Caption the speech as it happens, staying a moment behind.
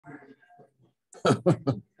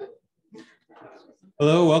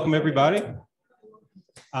Hello, welcome everybody.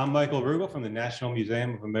 I'm Michael Rugel from the National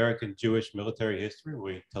Museum of American Jewish Military History.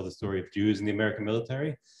 We tell the story of Jews in the American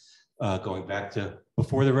military, going back to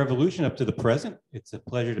before the revolution up to the present. It's a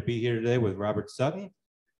pleasure to be here today with Robert Sutton,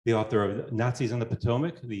 the author of Nazis on the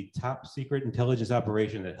Potomac, the top secret intelligence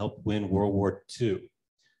operation that helped win World War II.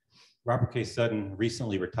 Robert K. Sutton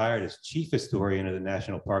recently retired as chief historian of the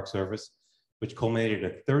National Park Service, which culminated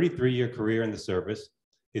a 33-year career in the service.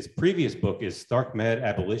 His previous book is Stark Mad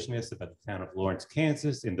Abolitionists, about the town of Lawrence,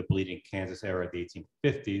 Kansas in the Bleeding Kansas era of the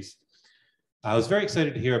 1850s. I was very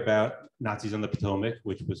excited to hear about Nazis on the Potomac,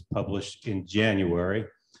 which was published in January.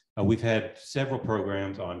 We've had several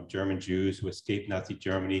programs on German Jews who escaped Nazi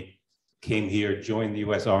Germany, came here, joined the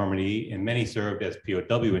US Army, and many served as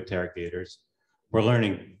POW interrogators. We're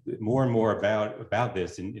learning more and more about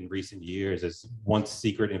this in recent years as once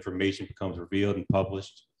secret information becomes revealed and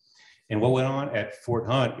published. And what went on at Fort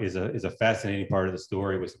Hunt is a fascinating part of the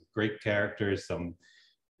story with some great characters, some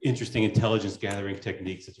interesting intelligence gathering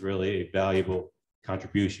techniques. It's really a valuable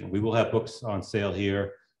contribution. We will have books on sale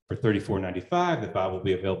here for $34.95. The Bob will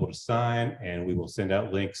be available to sign, and we will send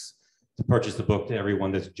out links to purchase the book to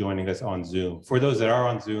everyone that's joining us on Zoom. For those that are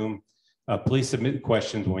on Zoom, please submit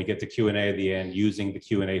questions when we get to Q&A at the end using the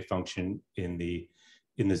Q&A function in the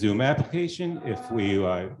Zoom application. If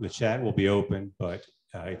the chat will be open, but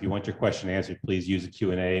if you want your question answered, please use the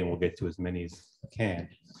Q&A and we'll get to as many as we can.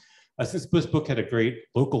 Since this book had a great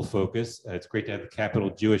local focus, it's great to have the Capitol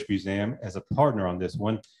Jewish Museum as a partner on this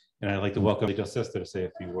one. And I'd like to welcome Del Sesto to say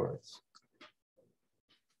a few words.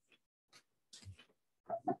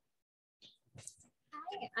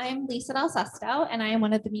 I'm Lisa Del Sesto, and I am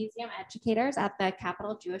one of the museum educators at the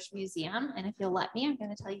Capitol Jewish Museum. And if you'll let me, I'm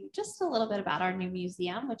going to tell you just a little bit about our new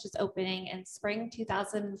museum, which is opening in spring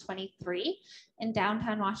 2023 in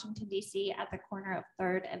downtown Washington, D.C. at the corner of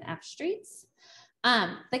 3rd and F Streets.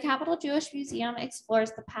 The Capitol Jewish Museum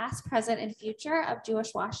explores the past, present, and future of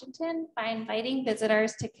Jewish Washington by inviting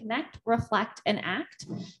visitors to connect, reflect, and act,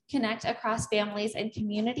 connect across families and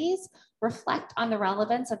communities, reflect on the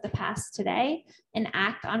relevance of the past today, and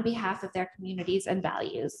act on behalf of their communities and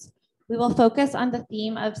values. We will focus on the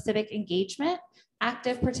theme of civic engagement,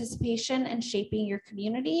 active participation in shaping your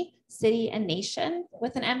community, city, and nation,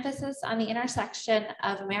 with an emphasis on the intersection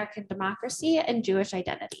of American democracy and Jewish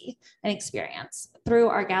identity and experience through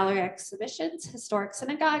our gallery exhibitions, historic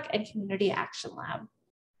synagogue, and community action lab.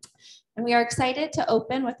 And we are excited to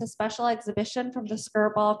open with a special exhibition from the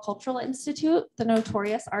Skirball Cultural Institute, the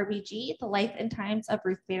notorious RBG, The Life and Times of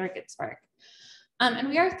Ruth Bader Ginsburg. And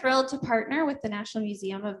we are thrilled to partner with the National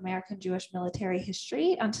Museum of American Jewish Military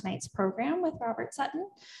History on tonight's program with Robert Sutton.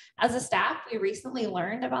 As a staff, we recently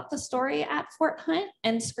learned about the story at Fort Hunt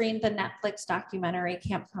and screened the Netflix documentary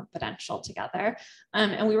Camp Confidential together.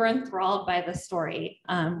 And we were enthralled by the story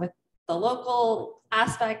with the local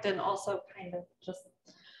aspect and also kind of just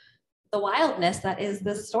the wildness that is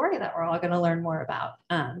this story that we're all going to learn more about.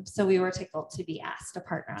 So we were tickled to be asked to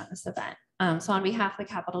partner on this event. So on behalf of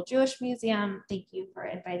the Capitol Jewish Museum, thank you for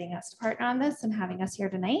inviting us to partner on this and having us here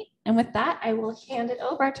tonight. And with that, I will hand it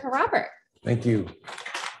over to Robert. Thank you.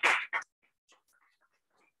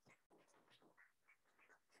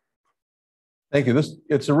 Thank you.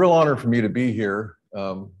 It's a real honor for me to be here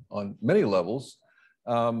on many levels.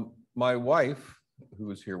 My wife, who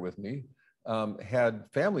is here with me, had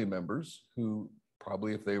family members who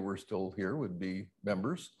probably, if they were still here, would be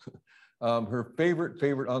members. Her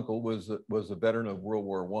favorite uncle was a veteran of World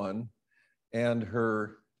War I, and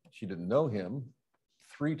she didn't know him.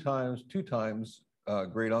 Two times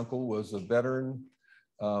great uncle was a veteran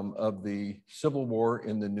of the Civil War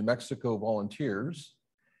in the New Mexico Volunteers,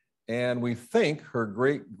 and we think her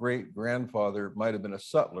great grandfather might have been a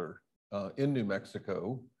sutler in New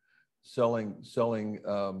Mexico, selling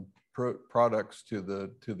products to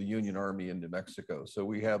the Union Army in New Mexico. So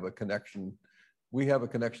we have a connection. We have a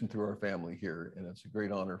connection through our family here, and it's a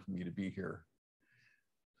great honor for me to be here.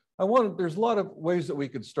 There's a lot of ways that we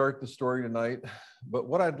could start the story tonight, but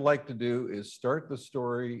what I'd like to do is start the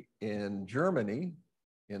story in Germany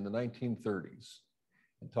in the 1930s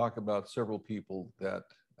and talk about several people that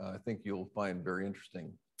I think you'll find very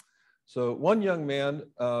interesting. So one young man,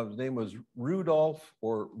 his name was Rudolph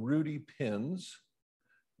or Rudy Pins,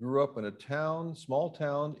 grew up in a small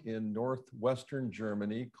town in northwestern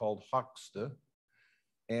Germany called Hochste.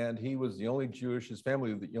 And he was the only Jewish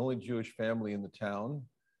family in the town.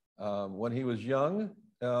 When he was young,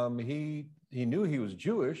 he knew he was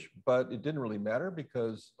Jewish, but it didn't really matter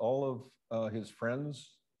because all of his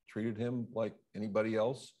friends treated him like anybody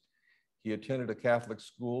else. He attended a Catholic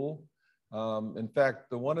school. In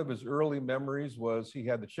fact, one of his early memories was he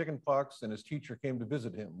had the chicken pox and his teacher came to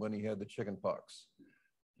visit him when he had the chicken pox.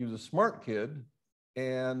 He was a smart kid,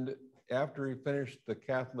 and after he finished the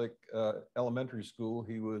Catholic elementary school,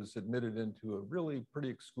 he was admitted into a really pretty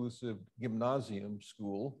exclusive gymnasium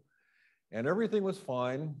school, and everything was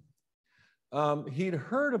fine. He'd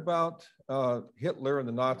heard about Hitler and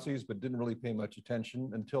the Nazis, but didn't really pay much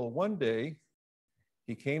attention until one day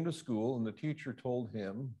he came to school and the teacher told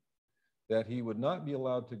him that he would not be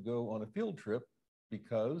allowed to go on a field trip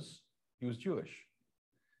because he was Jewish.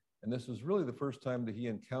 And this was really the first time that he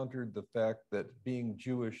encountered the fact that being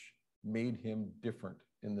Jewish made him different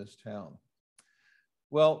in this town.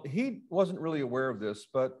 Well, he wasn't really aware of this,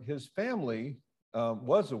 but his family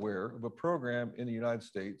was aware of a program in the United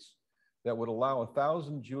States that would allow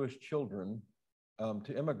 1,000 Jewish children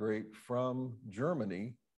to immigrate from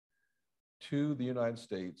Germany to the United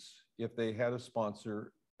States if they had a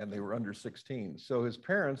sponsor and they were under 16. So his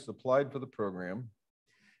parents applied for the program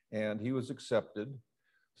and he was accepted.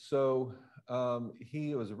 So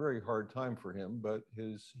it was a very hard time for him, but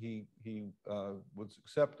he was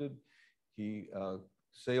accepted. He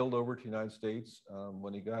sailed over to the United States.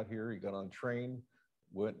 When he got here, he got on a train,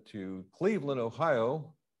 went to Cleveland,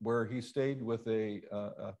 Ohio, where he stayed with a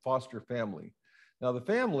foster family. Now the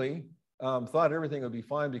family thought everything would be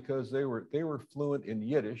fine because they were fluent in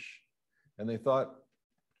Yiddish, and they thought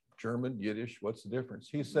German, Yiddish, what's the difference?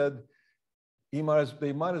 He said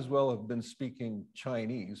they might as well have been speaking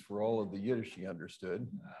Chinese for all of the Yiddish he understood.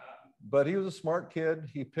 But he was a smart kid.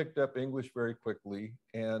 He picked up English very quickly,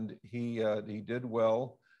 and he did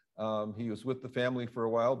well. He was with the family for a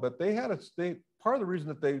while, but part of the reason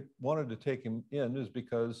that they wanted to take him in is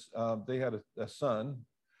because they had a son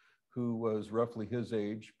who was roughly his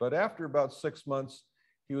age. But after about 6 months,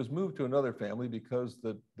 he was moved to another family because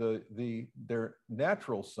their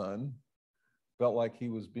natural son felt like he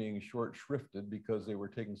was being short shrifted because they were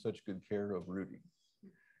taking such good care of Rudy.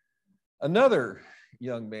 Another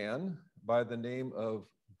young man by the name of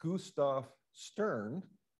Gustav Stern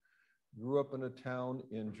grew up in a town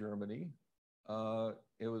in Germany.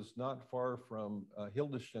 It was not far from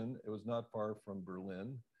Hildesheim. It was not far from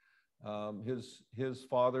Berlin. His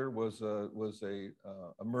father was a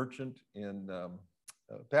merchant in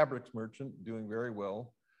fabrics merchant, doing very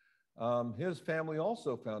well. His family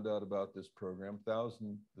also found out about this program,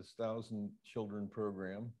 this 1,000 children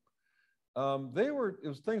program.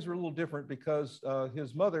 Things were a little different because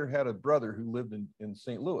his mother had a brother who lived in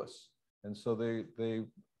St. Louis, and so they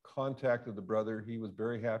contacted the brother. He was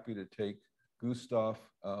very happy to take Gustav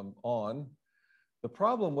on. The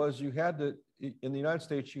problem was in the United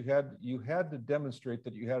States, you had to demonstrate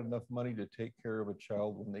that you had enough money to take care of a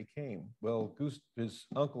child when they came. Well, his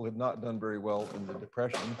uncle had not done very well in the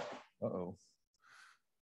Depression.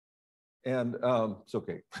 And it's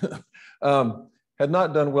okay. Had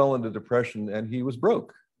not done well in the Depression, and he was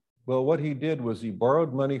broke. Well, what he did was he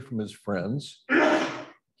borrowed money from his friends.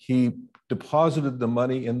 He deposited the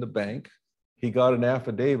money in the bank. He got an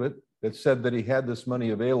affidavit that said that he had this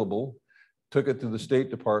money available, took it to the State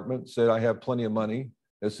Department, said, I have plenty of money.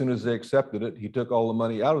 As soon as they accepted it, he took all the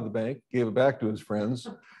money out of the bank, gave it back to his friends.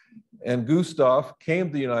 And Gustav came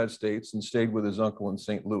to the United States and stayed with his uncle in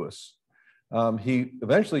St. Louis. He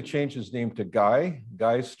eventually changed his name to Guy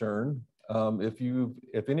Stern.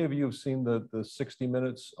 If any of you have seen the 60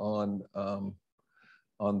 Minutes on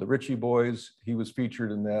the Ritchie Boys, he was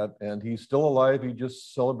featured in that, and he's still alive. He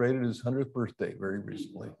just celebrated his 100th birthday very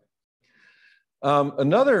recently.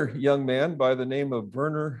 Another young man by the name of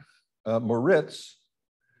Werner Moritz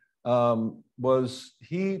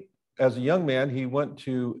as a young man, he went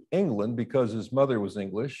to England because his mother was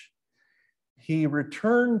English. He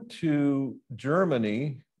returned to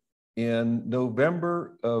Germany in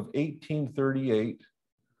November of 1838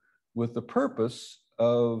 with the purpose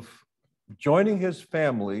of joining his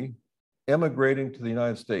family, emigrating to the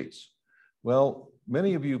United States. Well,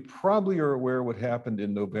 many of you probably are aware what happened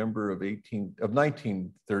in November of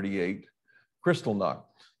 1938, Kristallnacht,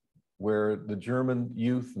 where the German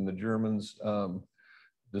youth and the Germans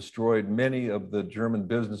destroyed many of the German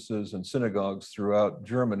businesses and synagogues throughout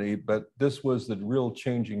Germany. But this was the real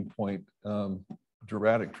changing point,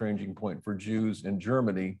 dramatic changing point for Jews in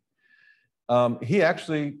Germany. He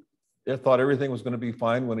actually thought everything was going to be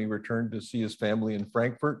fine when he returned to see his family in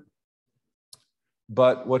Frankfurt.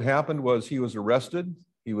 But what happened was he was arrested.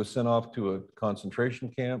 He was sent off to a concentration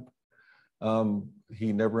camp.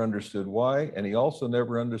 He never understood why. And he also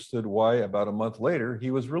never understood why about a month later,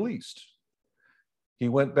 he was released. He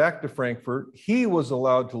went back to Frankfurt. He was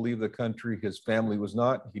allowed to leave the country. His family was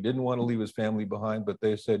not. He didn't want to leave his family behind, but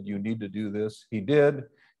they said, you need to do this. He did.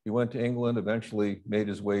 He went to England, eventually made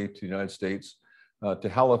his way to the United States, to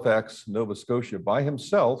Halifax, Nova Scotia by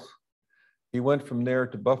himself. He went from there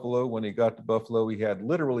to Buffalo. When he got to Buffalo, he had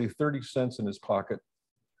literally 30 cents in his pocket.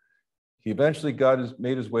 He eventually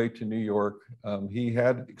made his way to New York. He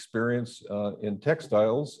had experience in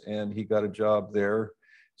textiles, and he got a job there.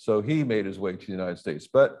 So he made his way to the United States.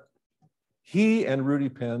 But he and Rudy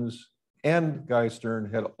Penz and Guy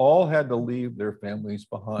Stern had all had to leave their families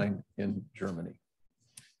behind in Germany.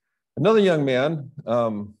 Another young man,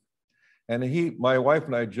 and my wife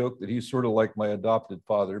and I joke that he's sort of like my adopted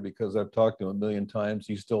father, because I've talked to him a million times.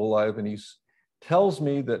 He's still alive, and he tells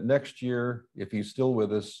me that next year, if he's still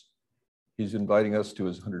with us, he's inviting us to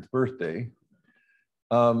his 100th birthday.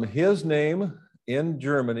 His name in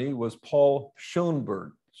Germany was Paul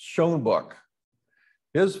Schoenbuck.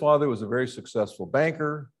 His father was a very successful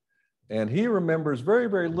banker, and he remembers very,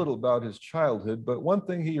 very little about his childhood. But one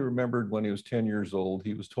thing he remembered: when he was 10 years old,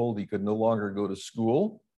 he was told he could no longer go to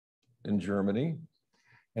school in Germany.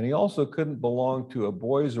 And he also couldn't belong to a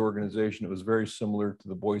boys' organization that was very similar to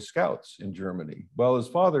the Boy Scouts in Germany. Well, his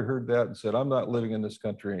father heard that and said, "I'm not living in this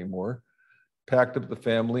country anymore." Packed up the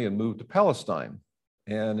family and moved to Palestine.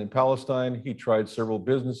 And in Palestine, he tried several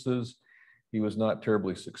businesses. He was not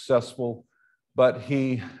terribly successful, but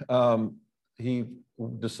he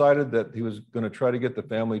decided that he was going to try to get the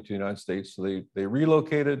family to the United States. So they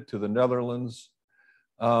relocated to the Netherlands.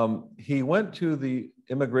 He went to the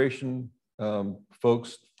immigration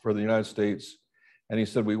folks for the United States, and he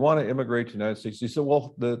said, "We want to immigrate to the United States." He said,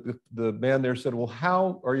 well, the man there said, "Well,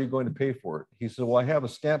 how are you going to pay for it?" He said, "Well, I have a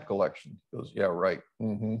stamp collection." He goes, "Yeah, right.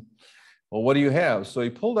 Mm-hmm. Well, what do you have?" So he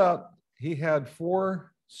pulled out, he had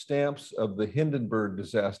 4 stamps of the Hindenburg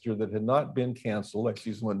disaster that had not been canceled. I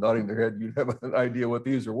see someone nodding their head. You'd have an idea what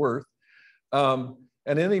these are worth. And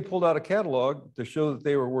then he pulled out a catalog to show that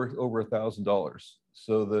they were worth over $1,000.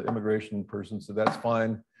 So the immigration person said, "That's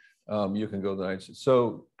fine. You can go to the United States."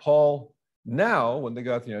 So Paul, now, when they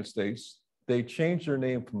got to the United States, they changed their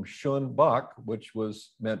name from Schoenbach, which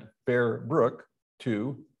meant Bear Brook,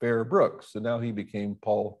 to Bear Brook. So now he became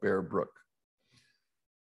Paul Bear Brook.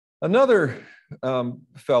 Another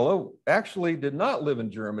fellow actually did not live in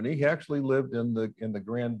Germany. He actually lived in the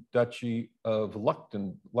Grand Duchy of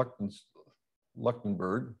Luxembourg.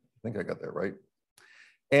 I think I got that right.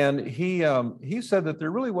 And he said that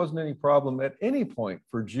there really wasn't any problem at any point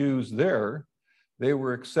for Jews there. They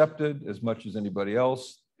were accepted as much as anybody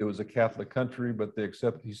else. It was a Catholic country, but they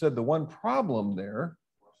accepted. He said the one problem there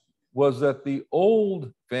was that the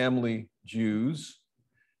old family Jews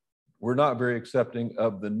were not very accepting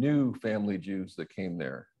of the new family Jews that came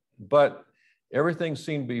there. But everything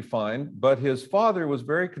seemed to be fine. But his father was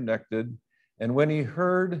very connected. And when he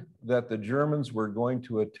heard that the Germans were going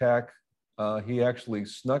to attack, he actually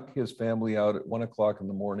snuck his family out at 1 o'clock in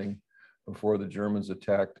the morning before the Germans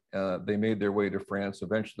attacked. They made their way to France.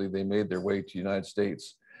 Eventually, they made their way to the United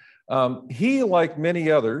States. He, like many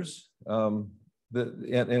others, and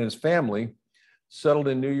his family, settled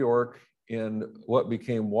in New York in what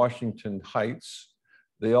became Washington Heights.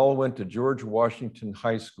 They all went to George Washington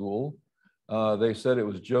High School. They said it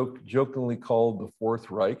was jokingly called the Fourth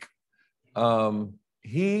Reich.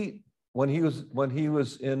 When he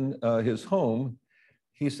was in his home,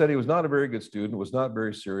 he said he was not a very good student, was not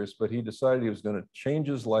very serious, but he decided he was going to change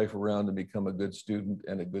his life around and become a good student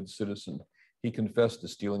and a good citizen. He confessed to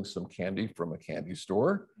stealing some candy from a candy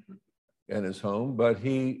store in his home, but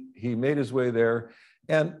he made his way there.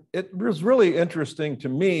 And it was really interesting to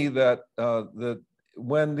me that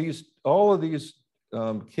when all of these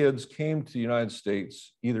kids came to the United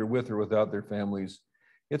States, either with or without their families,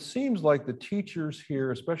 it seems like the teachers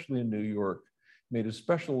here, especially in New York, made a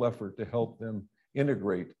special effort to help them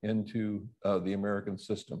integrate into the American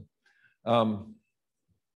system. One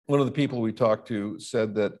of the people we talked to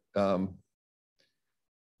said that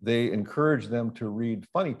they encouraged them to read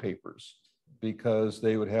funny papers because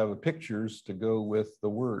they would have pictures to go with the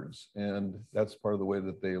words. And that's part of the way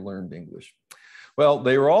that they learned English. Well,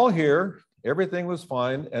 they were all here. Everything was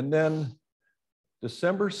fine. And then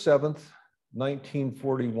December 7th,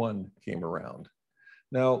 1941 came around.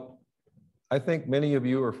 Now, I think many of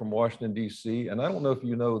you are from Washington, D.C., and I don't know if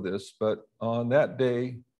you know this, but on that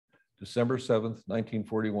day, December 7th,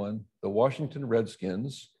 1941, the Washington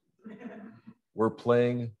Redskins were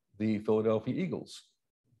playing the Philadelphia Eagles.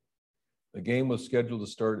 The game was scheduled to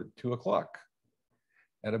start at 2 o'clock.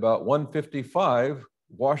 At about 1:55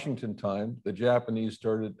 Washington time, the Japanese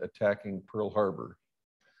started attacking Pearl Harbor.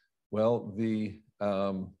 Well, the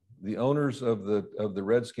owners of the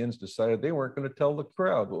Redskins decided they weren't going to tell the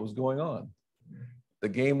crowd what was going on. The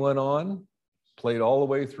game went on, played all the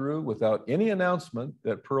way through without any announcement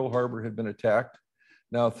that Pearl Harbor had been attacked.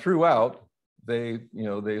 Now, throughout, they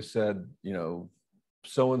said,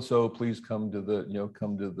 so-and-so, please come to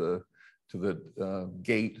the,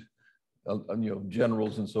 gate.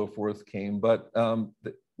 Generals and so forth came, but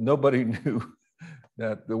nobody knew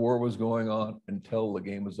that the war was going on until the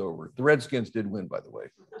game was over. The Redskins did win, by the way.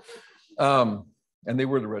 And they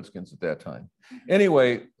were the Redskins at that time.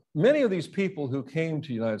 Anyway, many of these people who came to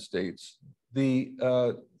the United States, the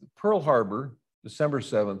Pearl Harbor, December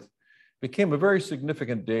 7th, became a very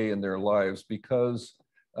significant day in their lives because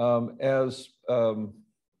as Arno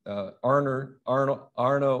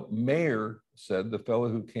Mayer said, the fellow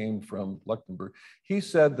who came from Luxembourg, he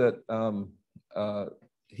said that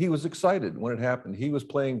he was excited when it happened. He was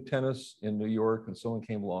playing tennis in New York and someone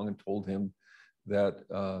came along and told him that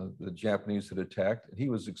the Japanese had attacked. He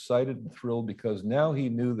was excited and thrilled because now he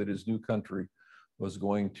knew that his new country was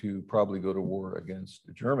going to probably go to war against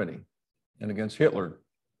Germany and against Hitler.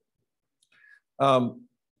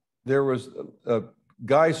 There was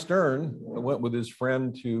Guy Stern went with his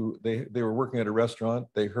friend to, they were working at a restaurant.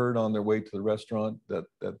 They heard on their way to the restaurant that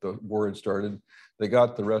the war had started. They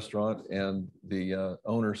got to the restaurant and the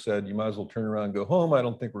owner said, you might as well turn around and go home. I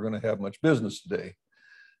don't think we're going to have much business today.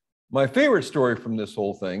 My favorite story from this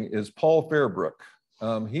whole thing is Paul Fairbrook.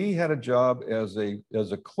 He had a job as a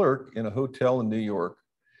clerk in a hotel in New York.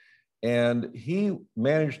 And he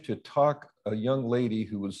managed to talk a young lady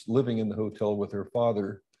who was living in the hotel with her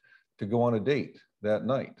father to go on a date that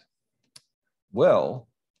night. Well,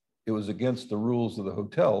 it was against the rules of the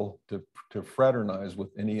hotel to fraternize with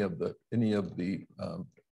any of the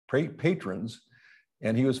patrons,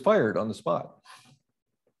 and he was fired on the spot.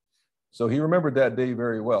 So he remembered that day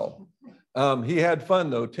very well. He had fun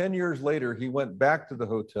though. 10 years later, he went back to the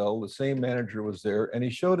hotel. The same manager was there, and he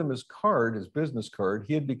showed him his card, his business card.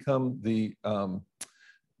 He had become the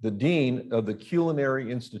dean of the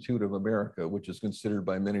Culinary Institute of America, which is considered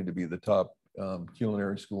by many to be the top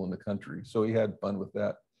culinary school in the country. So he had fun with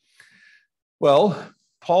that. Well,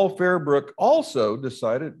 Paul Fairbrook also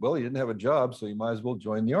decided, well, he didn't have a job, so he might as well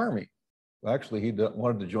join the Army. Well, actually, he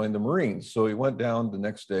wanted to join the Marines. So he went down the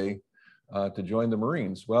next day to join the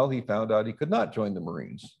Marines. Well, he found out he could not join the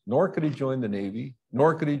Marines, nor could he join the Navy,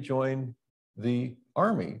 nor could he join the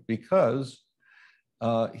Army because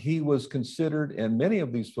he was considered, and many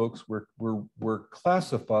of these folks were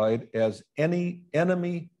classified as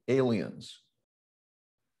enemy aliens.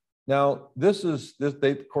 Now,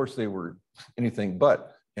 of course, they were anything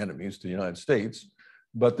but enemies to the United States,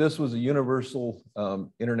 but this was a universal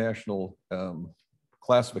international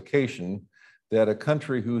classification that a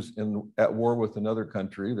country who's at war with another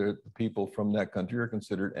country, the people from that country are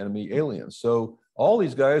considered enemy aliens. So all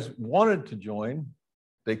these guys wanted to join.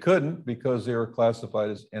 They couldn't because they were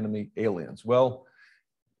classified as enemy aliens. Well,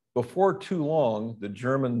 before too long, the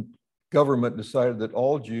German government decided that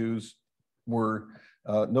all Jews were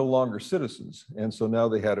no longer citizens. And so now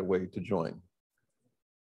they had a way to join.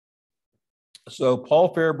 So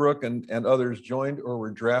Paul Fairbrook and others joined or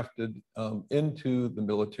were drafted into the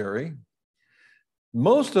military.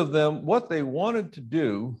 Most of them, what they wanted to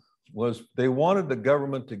do was they wanted the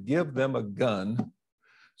government to give them a gun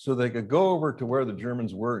so they could go over to where the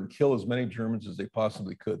Germans were and kill as many Germans as they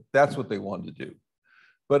possibly could. That's what they wanted to do.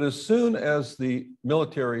 But as soon as the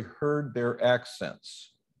military heard their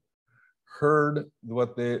accents, heard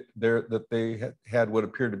that they had what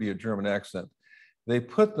appeared to be a German accent, they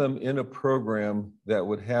put them in a program that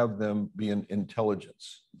would have them be in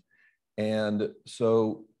intelligence. And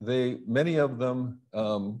so many of them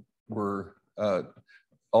were,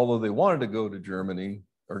 although they wanted to go to Germany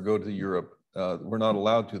or go to Europe, were not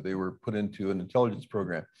allowed to. They were put into an intelligence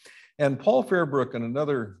program. And Paul Fairbrook and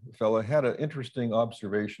another fellow had an interesting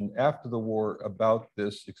observation after the war about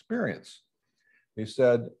this experience. They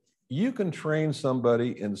said, you can train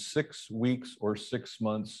somebody in 6 weeks or 6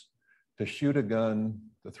 months to shoot a gun,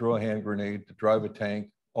 to throw a hand grenade, to drive a tank,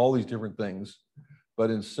 all these different things. But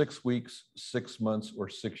in 6 weeks, 6 months, or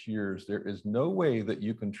 6 years, there is no way that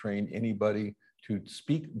you can train anybody to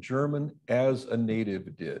speak German as a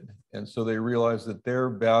native did. And so they realized that their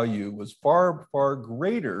value was far, far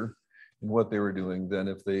greater in what they were doing than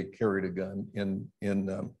if they carried a gun in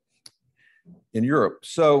Europe.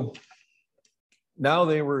 So now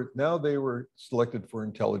they were selected for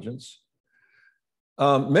intelligence.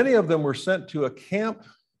 Many of them were sent to a camp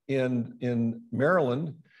in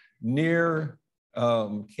Maryland near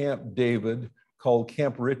Camp David called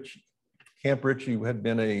Camp Ritchie. Camp Ritchie had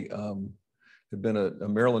been a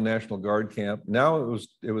Maryland National Guard camp. Now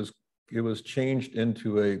it was changed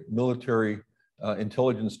into a military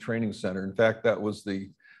intelligence training center. In fact, that was the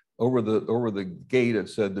over the gate, it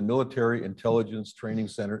said the Military Intelligence Training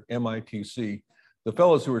Center, MITC. The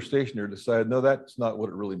fellows who were stationed there decided, no, that's not what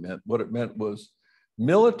it really meant. What it meant was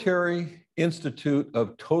Military Institute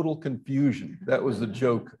of Total Confusion. That was the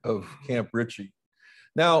joke of Camp Ritchie.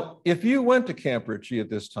 Now, if you went to Camp Ritchie at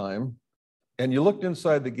this time and you looked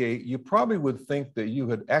inside the gate, you probably would think that you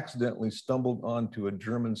had accidentally stumbled onto a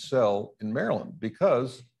German cell in Maryland,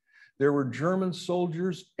 because there were German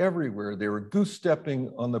soldiers everywhere. They were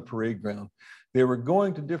goose-stepping on the parade ground. They were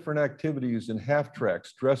going to different activities in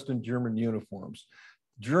half-tracks, dressed in German uniforms.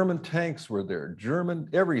 German tanks were there, German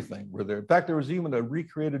everything were there. In fact, there was even a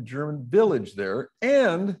recreated German village there.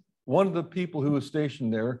 And one of the people who was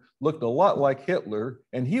stationed there looked a lot like Hitler,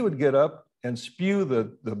 and he would get up and spew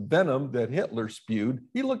the venom that Hitler spewed.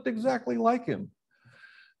 He looked exactly like him.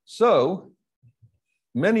 So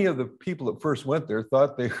many of the people that first went there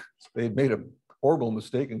thought they had made a horrible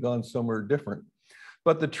mistake and gone somewhere different.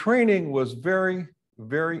 But the training was very,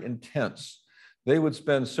 very intense. They would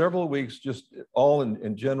spend several weeks just all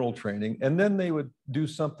in general training, and then they would do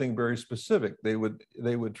something very specific. They would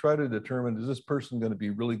try to determine, is this person going to be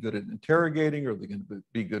really good at interrogating? Are they going to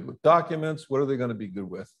be good with documents? What are they going to be good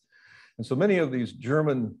with? And so many of these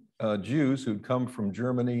German Jews who'd come from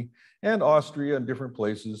Germany and Austria and different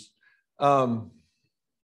places,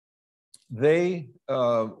 they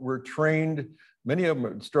were trained. Many of them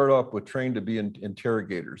would start off with trained to be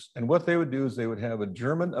interrogators. And what they would do is they would have a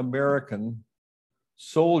German-American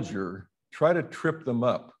soldier try to trip them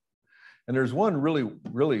up. And there's one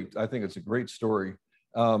really, I think it's a great story.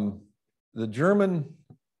 The German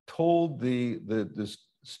told the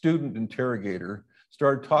student interrogator,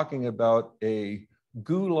 started talking about a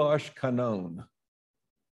goulash canon.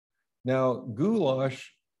 Now,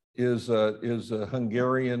 goulash is a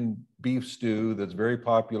Hungarian beef stew that's very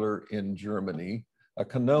popular in Germany. A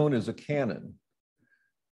canon is a cannon.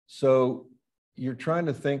 So you're trying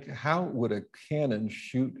to think, how would a cannon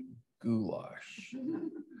shoot goulash?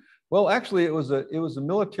 Well, actually, it was a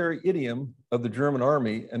military idiom of the German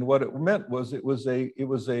army, and what it meant was it was a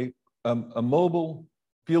mobile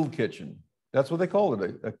field kitchen. That's what they called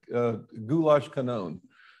it, a goulash canon.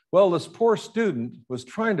 Well, this poor student was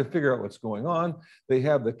trying to figure out what's going on. They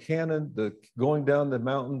have the cannon, going down the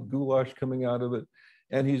mountain, goulash coming out of it,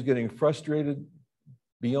 and he's getting frustrated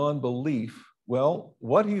beyond belief. Well,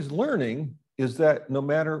 what he's learning is that no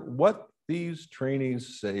matter what these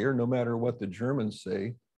trainees say, or no matter what the Germans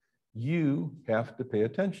say, you have to pay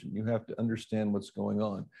attention. You have to understand what's going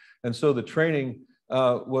on. And so the training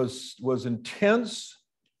was intense.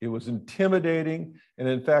 It was intimidating, and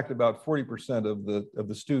in fact, about 40% of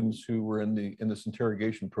the students who were in this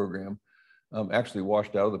interrogation program actually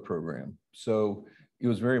washed out of the program. So it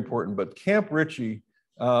was very important. But Camp Ritchie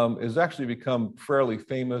has actually become fairly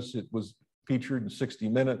famous. It was featured in 60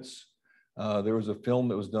 Minutes. There was a film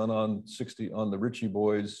that was done on the Ritchie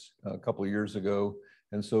boys a couple of years ago,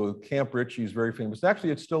 and so Camp Ritchie is very famous. Actually,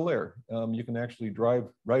 it's still there. You can actually drive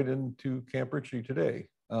right into Camp Ritchie today.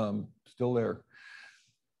 Still there.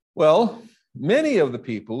 Well, many of the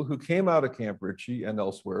people who came out of Camp Ritchie and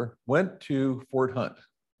elsewhere went to Fort Hunt.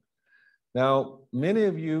 Now, many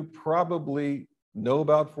of you probably know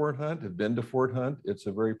about Fort Hunt, have been to Fort Hunt. It's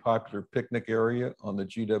a very popular picnic area on the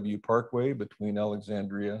GW Parkway between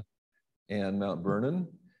Alexandria and Mount Vernon.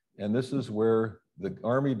 And this is where the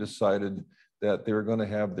Army decided that they were going to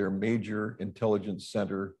have their major intelligence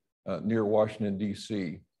center near Washington,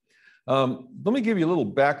 D.C. Let me give you a little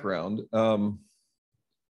background.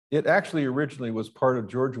 It actually originally was part of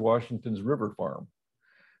George Washington's river farm.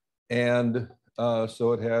 And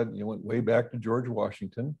so it went way back to George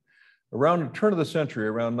Washington. Around the turn of the century,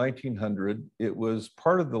 around 1900, it was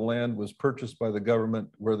part of the land was purchased by the government,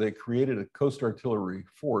 where they created a coast artillery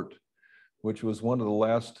fort, which was one of the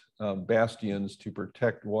last bastions to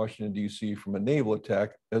protect Washington, D.C. from a naval attack,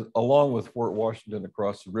 along with Fort Washington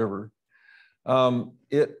across the river.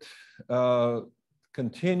 It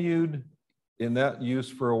continued in that use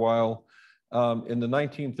for a while. In the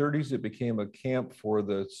 1930s, it became a camp for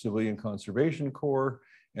the Civilian Conservation Corps.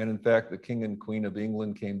 And in fact, the King and Queen of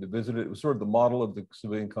England came to visit it. It was sort of the model of the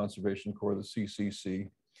Civilian Conservation Corps, the CCC.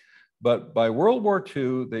 But by World War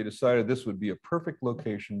II, they decided this would be a perfect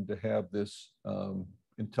location to have this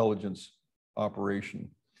intelligence operation.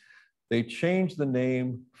 They changed the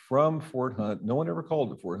name from Fort Hunt. No one ever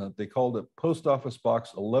called it Fort Hunt. They called it Post Office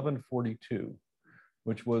Box 1142,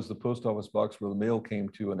 which was the post office box where the mail came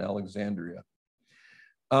to in Alexandria.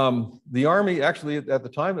 The Army, actually at the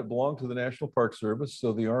time, it belonged to the National Park Service.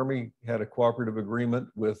 So the Army had a cooperative agreement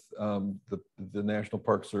with the National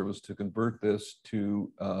Park Service to convert this to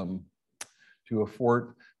a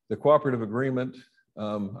fort. The cooperative agreement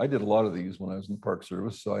I did a lot of these when I was in the Park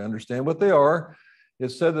Service, so I understand what they are. It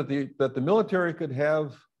said that the military could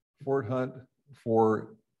have Fort Hunt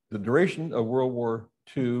for the duration of World War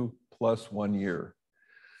II plus 1 year.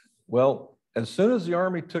 Well, as soon as the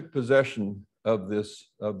Army took possession of this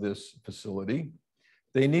facility,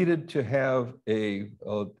 they needed to have a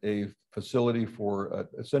facility for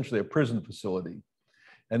essentially a prison facility.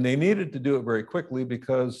 And they needed to do it very quickly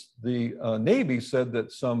because the Navy said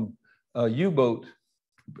that some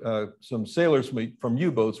sailors from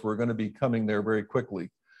U-boats were going to be coming there very quickly.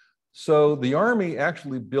 So the Army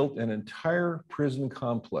actually built an entire prison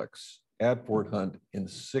complex at Fort Hunt in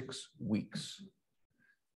 6 weeks,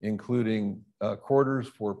 including quarters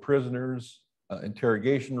for prisoners,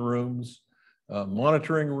 interrogation rooms,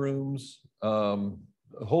 monitoring rooms, a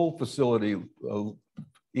whole facility,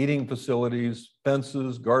 eating facilities,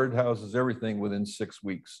 fences, guardhouses, everything within 6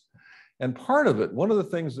 weeks. And part of it, one of the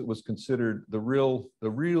things that was considered the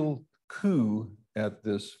real coup at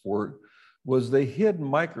this fort was they hid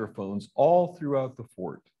microphones all throughout the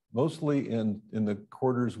fort, mostly in the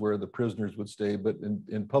quarters where the prisoners would stay, but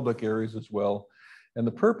in public areas as well. And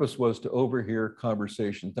the purpose was to overhear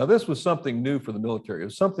conversations. Now, this was something new for the military. It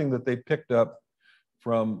was something that they picked up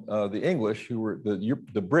from the English, who were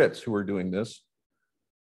the Brits who were doing this.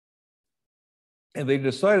 And they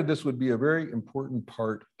decided this would be a very important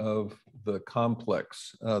part of the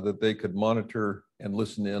complex, that they could monitor and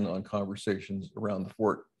listen in on conversations around the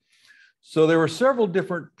fort. So there were several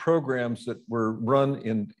different programs that were run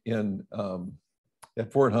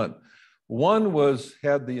at Fort Hunt. One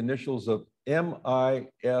had the initials of MISY,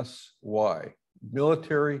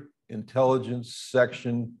 Military Intelligence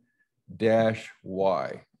Section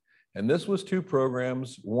 -Y. And this was 2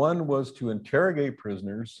 programs. One was to interrogate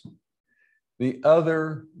prisoners. The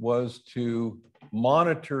other was to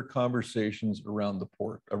monitor conversations around the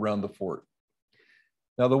fort.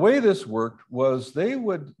 Now, the way this worked was they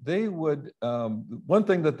would one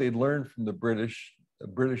thing that they'd learned from the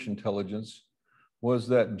British intelligence was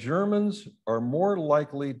that Germans are more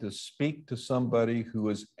likely to speak to somebody who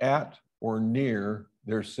is at or near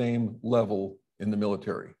their same level in the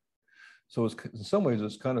military. So in some ways,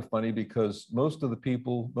 it's kind of funny because most of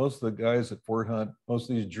the guys at Fort Hunt, most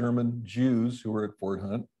of these German Jews who were at Fort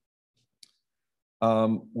Hunt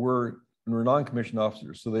were non-commissioned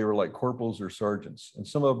officers. So they were like corporals or sergeants. And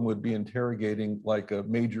some of them would be interrogating like a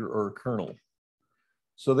major or a colonel.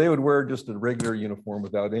 So they would wear just a regular uniform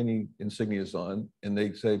without any insignias on. And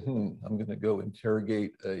they'd say, I'm going to go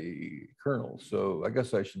interrogate a colonel. So I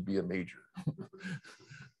guess I should be a major.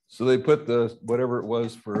 So they put whatever it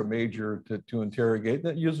was for a major to interrogate.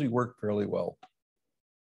 That usually worked fairly well.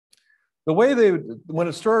 The way when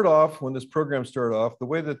this program started off, the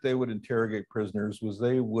way that they would interrogate prisoners was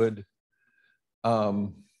they would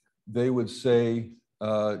say,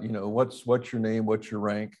 what's your name? What's your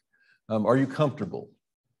rank? Are you comfortable?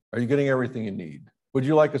 Are you getting everything you need? Would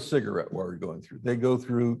you like a cigarette while you're going through? They go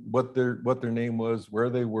through what their name was, where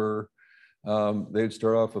they were. They'd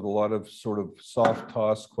start off with a lot of sort of soft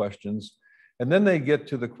toss questions. And then they get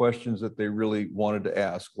to the questions that they really wanted to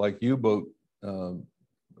ask, like U-boat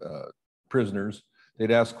prisoners.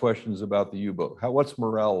 They'd ask questions about the U-boat. What's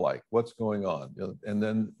morale like? What's going on? And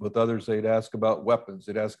then with others, they'd ask about weapons.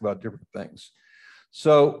 They'd ask about different things.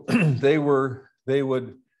 So they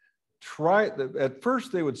would try, at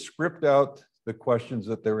first they would script out the questions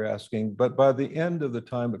that they were asking, but by the end of the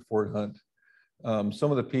time at Fort Hunt, some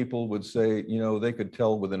of the people would say, they could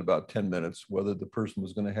tell within about 10 minutes whether the person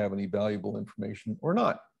was going to have any valuable information or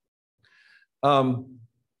not.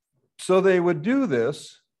 So they would do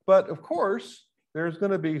this, but of course, there's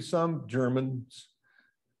going to be some Germans,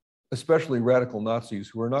 especially radical Nazis,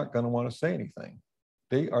 who are not going to want to say anything.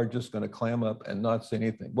 They are just going to clam up and not say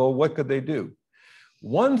anything. Well, what could they do?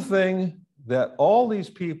 One thing that all these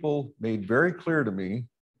people made very clear to me,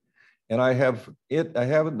 and I have it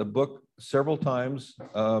in the book several times.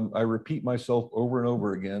 I repeat myself over and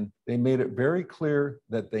over again. They made it very clear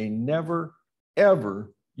that they never,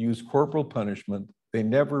 ever used corporal punishment. They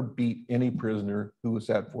never beat any prisoner who was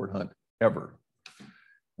at Fort Hunt, ever.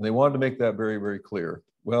 And they wanted to make that very, very clear.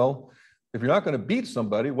 Well, if you're not going to beat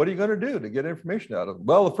somebody, what are you going to do to get information out of them?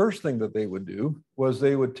 Well, the first thing that they would do was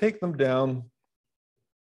they would take them down.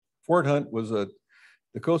 Fort Hunt was the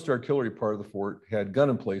Coast Artillery part of the fort, had gun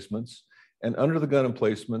emplacements, and under the gun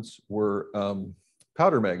emplacements were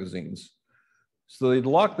powder magazines. So they'd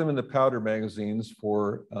lock them in the powder magazines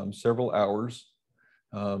for several hours,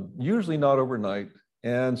 usually not overnight,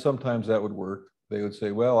 and sometimes that would work. They would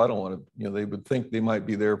say, well, I don't want to, they would think they might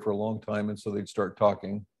be there for a long time, and so they'd start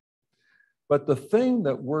talking. But the thing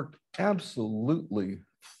that worked absolutely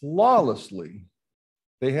flawlessly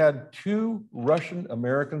they had 2 Russian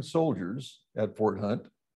American soldiers at Fort Hunt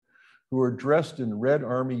who were dressed in Red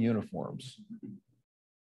Army uniforms.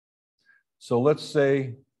 So let's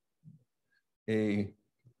say a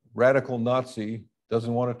radical Nazi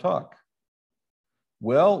doesn't want to talk.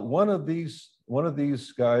 Well, one of these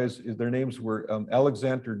guys, their names were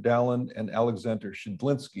Alexander Dallin and Alexander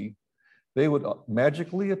Shidlinsky. They would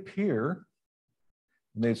magically appear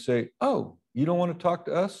and they'd say, "Oh, you don't want to talk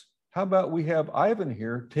to us? How about we have Ivan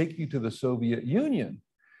here take you to the Soviet Union?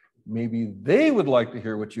 Maybe they would like to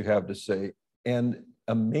hear what you have to say." And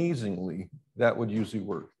amazingly, that would usually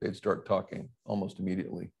work. They'd start talking almost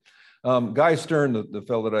immediately. Guy Stern, the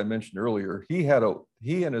fellow that I mentioned earlier, he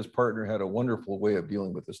and his partner had a wonderful way of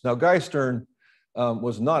dealing with this. Now, Guy Stern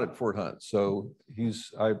was not at Fort Hunt, so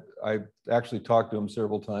I actually talked to him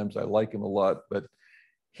several times. I like him a lot, but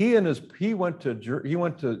he went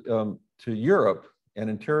to Europe and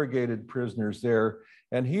interrogated prisoners there,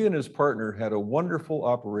 and he and his partner had a wonderful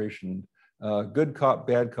operation, good cop,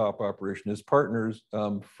 bad cop operation. His partners,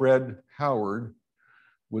 Fred Howard,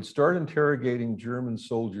 would start interrogating German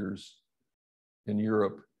soldiers in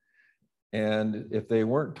Europe. And if they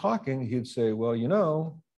weren't talking, he'd say, "Well, you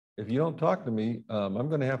know, if you don't talk to me, I'm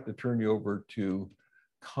going to have to turn you over to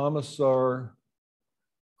Commissar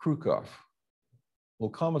Krukov."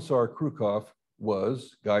 Well, Commissar Krukov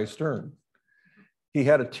was Guy Stern. He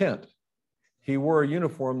had a tent. He wore a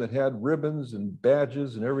uniform that had ribbons and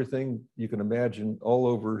badges and everything you can imagine all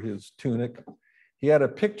over his tunic. He had a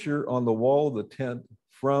picture on the wall of the tent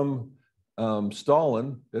from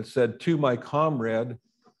Stalin that said, "To my comrade,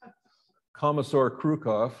 Commissar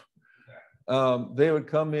Krukov." They would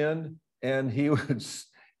come in and he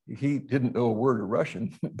didn't know a word of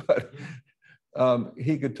Russian, but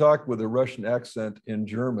he could talk with a Russian accent in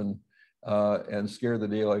German and scare the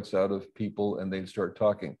daylights out of people, and they'd start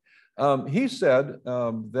talking. He said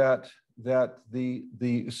that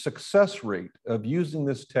the success rate of using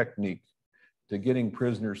this technique to getting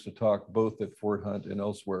prisoners to talk both at Fort Hunt and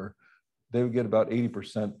elsewhere, they would get about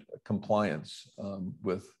 80% compliance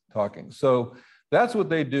with talking. So that's what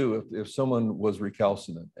they do if someone was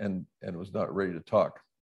recalcitrant and was not ready to talk.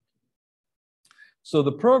 So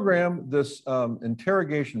the program, this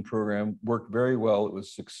interrogation program, worked very well. It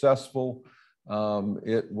was successful. Over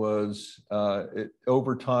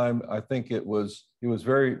time, I think it worked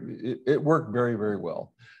very, very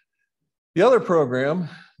well. The other program,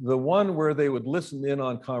 the one where they would listen in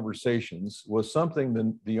on conversations, was something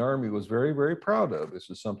that the Army was very, very proud of. This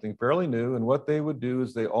is something fairly new. And what they would do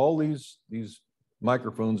is all these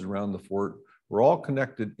microphones around the fort were all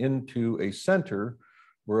connected into a center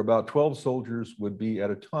where about 12 soldiers would be at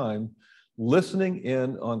a time listening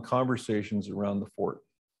in on conversations around the fort.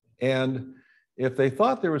 And if they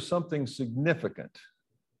thought there was something significant,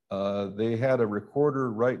 they had a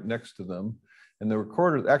recorder right next to them. And the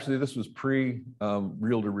recorder, actually, this was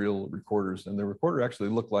pre-reel-to-reel recorders, and the recorder actually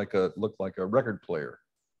looked like a record player.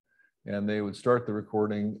 And they would start the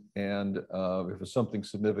recording, and if it was something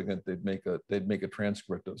significant, they'd make a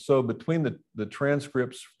transcript of it. So between the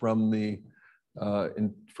transcripts from the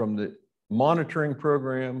monitoring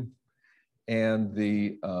program and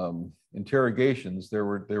the interrogations, there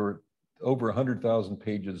were over 100,000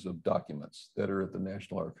 pages of documents that are at the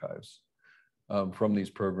National Archives from these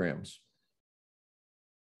programs.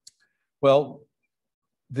 Well,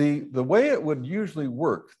 the way it would usually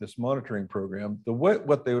work, this monitoring program,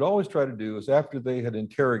 what they would always try to do is after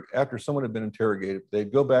someone had been interrogated,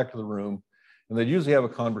 they'd go back to the room and they'd usually have a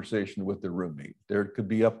conversation with their roommate. There could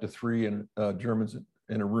be up to 3 Germans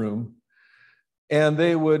in a room. And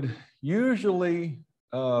they would usually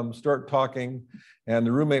start talking, and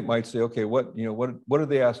the roommate might say, "Okay, what did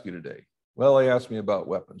they ask you today?" "Well, they asked me about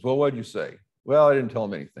weapons." "Well, what did you say?" "Well, I didn't tell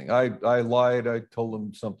them anything. I lied. I told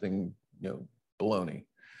them something, baloney."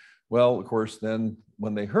 Well, of course, then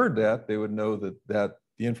when they heard that, they would know that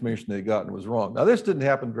the information they'd gotten was wrong. Now, this didn't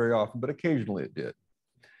happen very often, but occasionally it did.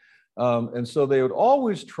 And so they would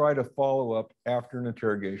always try to follow up after an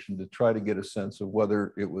interrogation to try to get a sense of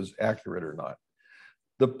whether it was accurate or not.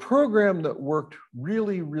 The program that worked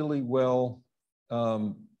really, really well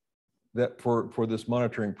for this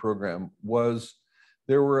monitoring program was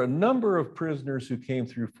there were a number of prisoners who came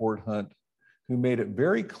through Fort Hunt who made it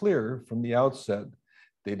very clear from the outset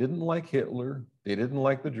they didn't like Hitler, they didn't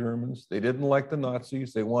like the Germans, they didn't like the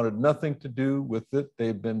Nazis, they wanted nothing to do with it.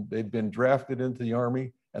 They'd been drafted into the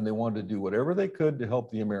Army, and they wanted to do whatever they could to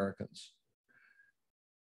help the Americans.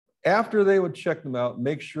 After they would check them out,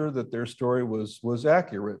 make sure that their story was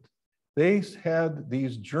accurate, they had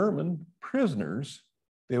these German prisoners,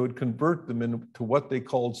 they would convert them into what they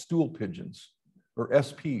called stool pigeons, or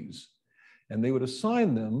SPs. and they would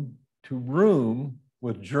assign them to room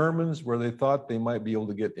with Germans where they thought they might be able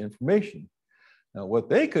to get information. Now, what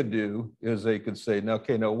they could do is they could say, "Now,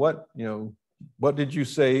 okay, now what did you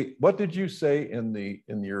say? What did you say in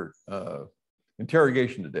your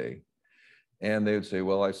interrogation today?" And they would say,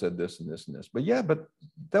 "Well, I said this and this and this." But yeah, but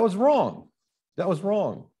that was wrong. That was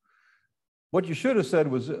wrong. What you should have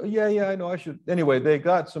said was, "Yeah, I know I should." Anyway, they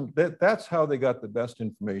got some. That's how they got the best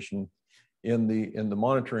information in the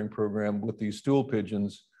monitoring program with these stool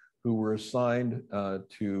pigeons who were assigned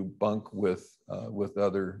to bunk with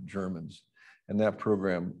other Germans, and that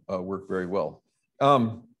program worked very well.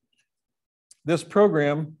 This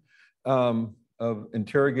program of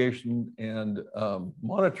interrogation and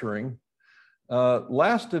monitoring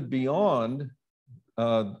lasted beyond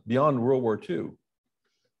World War II.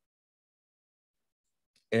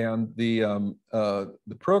 And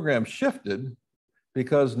the program shifted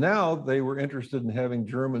because now they were interested in having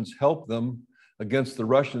Germans help them against the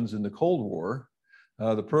Russians in the Cold War.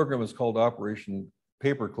 The program is called Operation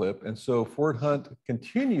Paperclip. And so Fort Hunt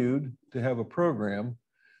continued to have a program,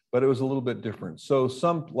 but it was a little bit different. So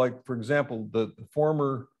some, like, for example, the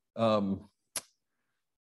former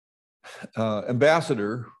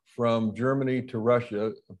ambassador from Germany to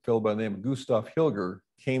Russia, a fellow by the name of Gustav Hilger,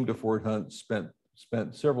 came to Fort Hunt, spent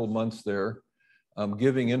several months there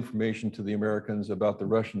giving information to the Americans about the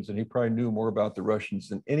Russians, and he probably knew more about the Russians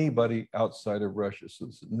than anybody outside of Russia, so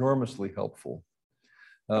it's enormously helpful.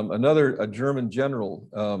 A German general,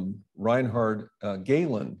 Reinhard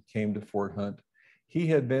Gehlen, came to Fort Hunt. He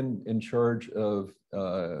had been in charge of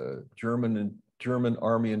German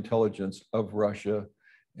Army intelligence of Russia,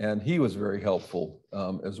 and he was very helpful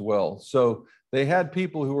as well. So they had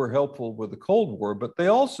people who were helpful with the Cold War, but they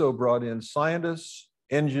also brought in scientists,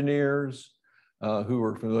 engineers who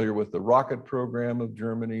were familiar with the rocket program of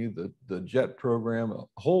Germany, the jet program, a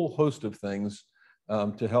whole host of things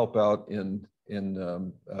to help out in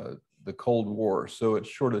the Cold War. So it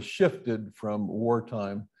sort of shifted from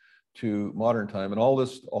wartime to modern time, and all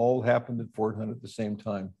this happened at Fort Hunt at the same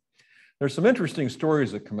time. There's some interesting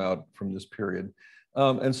stories that come out from this period.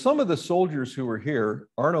 And some of the soldiers who were here,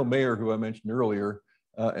 Arno Mayer, who I mentioned earlier,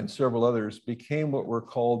 and several others, became what were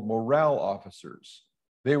called morale officers.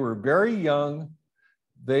 They were very young.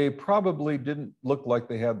 They probably didn't look like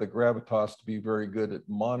they had the gravitas to be very good at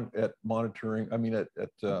monitoring,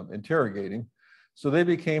 interrogating. So they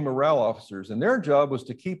became morale officers, and their job was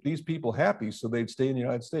to keep these people happy so they'd stay in the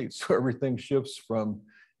United States. So everything shifts from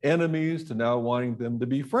enemies to now wanting them to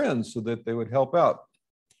be friends so that they would help out.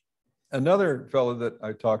 Another fellow that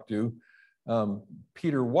I talked to,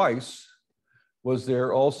 Peter Weiss, was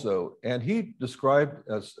there also, and he described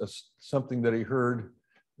as something that he heard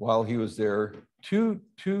while he was there. Two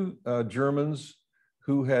Germans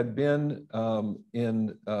who had been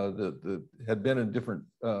in different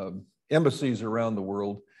embassies around the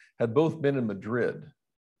world had both been in Madrid,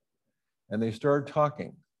 and they started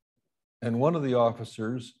talking. And one of the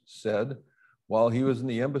officers said, while he was in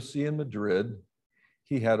the embassy in Madrid,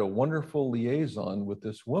 he had a wonderful liaison with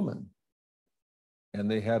this woman,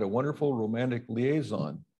 and they had a wonderful romantic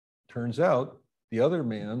liaison. Turns out the other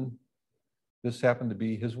man, this happened to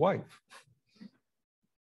be his wife.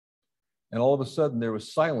 And all of a sudden there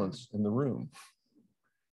was silence in the room.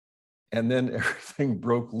 And then everything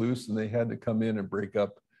broke loose and they had to come in and break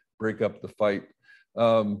up the fight.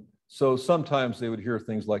 So sometimes they would hear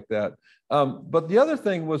things like that. But the other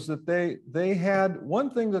thing was that they had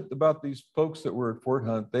one thing about these folks that were at Fort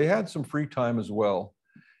Hunt, they had some free time as well.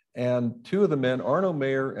 And two of the men, Arno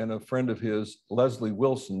Mayer and a friend of his, Leslie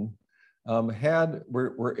Wilson,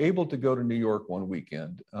 were able to go to New York one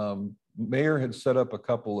weekend. Mayer had set up a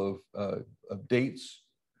couple of dates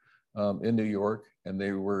in New York, and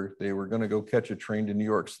they were going to go catch a train to New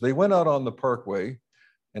York. So they went out on the Parkway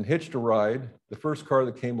and hitched a ride. The first car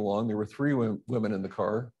that came along, there were three women in the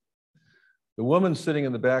car. The woman sitting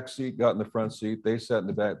in the back seat got in the front seat. They sat in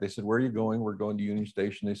the back. They said, "Where are you going?" "We're going to Union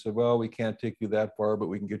Station." They said, "Well, we can't take you that far, but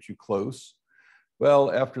we can get you close."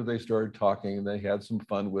 Well, after they started talking and they had some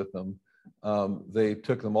fun with them, they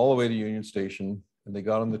took them all the way to Union Station, and they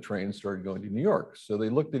got on the train and started going to New York. So they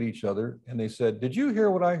looked at each other and they said, "Did you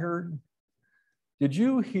hear what I heard? Did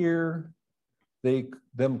you hear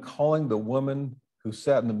them calling the woman who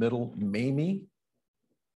sat in the middle Mamie?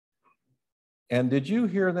 And did you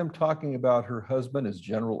hear them talking about her husband as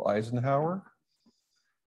General Eisenhower?"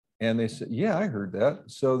 And they said, "Yeah, I heard that."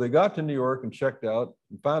 So they got to New York and checked out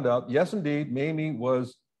and found out, yes, indeed, Mamie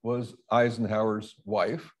was Eisenhower's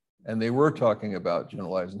wife, and they were talking about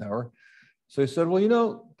General Eisenhower. So they said, "Well, you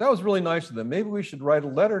know, that was really nice of them. Maybe we should write a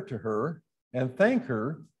letter to her and thank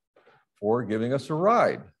her for giving us a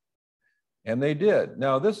ride." And they did.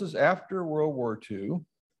 Now, this is after World War II.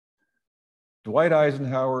 Dwight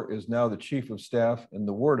Eisenhower is now the chief of staff in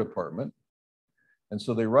the War Department. And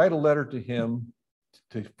so they write a letter to him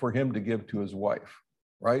for him to give to his wife,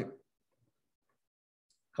 right?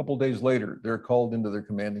 A couple days later, they're called into their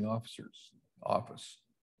commanding officer's office.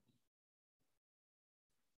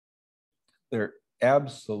 They're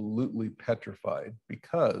absolutely petrified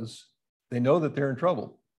because they know that they're in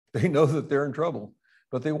trouble. They know that they're in trouble,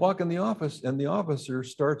 but they walk in the office and the officer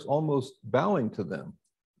starts almost bowing to them.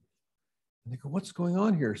 And they go, what's going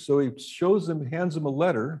on here? So he shows them, hands them a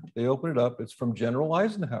letter. They open it up. It's from General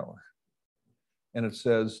Eisenhower. And it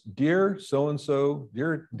says, dear so-and-so,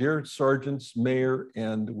 dear Sergeants, Mayor,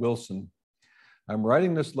 and Wilson, I'm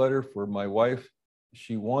writing this letter for my wife.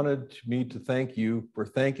 She wanted me to thank you for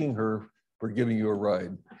thanking her for giving you a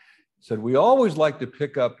ride. Said, we always like to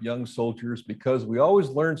pick up young soldiers because we always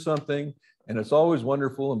learn something and it's always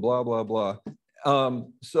wonderful and blah, blah, blah.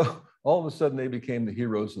 So all of a sudden they became the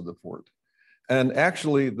heroes of the fort. And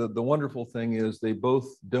actually the wonderful thing is they both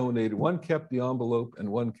donated, one kept the envelope and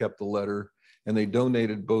one kept the letter, and they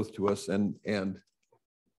donated both to us, and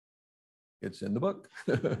it's in the book.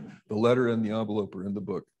 The letter and the envelope are in the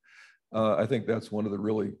book. I think that's one of the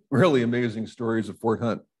really, really amazing stories of Fort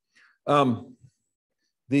Hunt.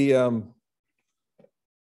 There's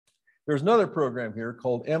another program here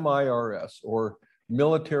called MIRS, or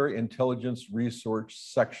Military Intelligence Research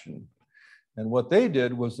Section. And what they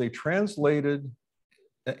did was they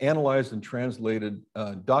analyzed and translated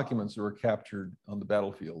documents that were captured on the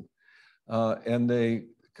battlefield. And they,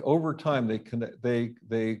 over time, they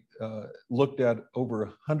looked at over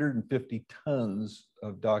 150 tons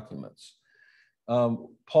of documents.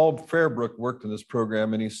 Paul Fairbrook worked in this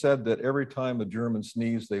program, and he said that every time a German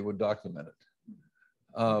sneezed, they would document it.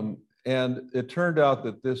 And it turned out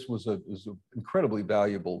that this was incredibly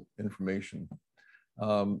valuable information.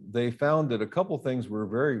 They found that a couple things were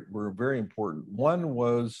very important. One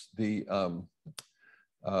was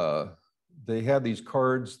they had these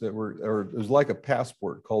cards that were, or it was like a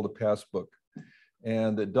passport called a passbook,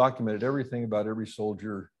 and that documented everything about every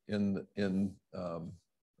soldier in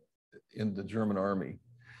the German army.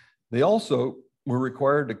 They also were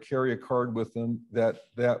required to carry a card with them that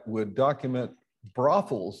would document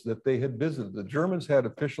brothels that they had visited. The Germans had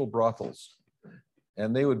official brothels,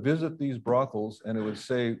 and they would visit these brothels, and it would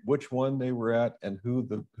say which one they were at and who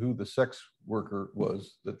the sex worker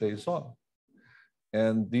was that they saw.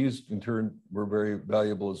 And these in turn were very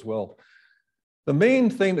valuable as well. The main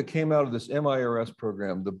thing that came out of this MIRS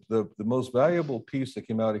program, the most valuable piece that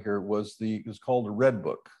came out of here was called a Red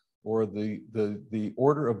Book, or the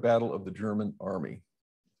Order of Battle of the German Army.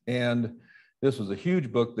 And this was a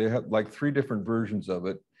huge book. They had like 3 different versions of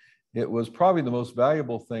it. It was probably the most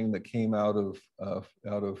valuable thing that came out of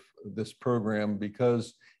this program,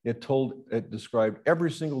 because it described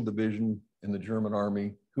every single division in the German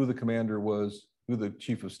army, who the commander was, who the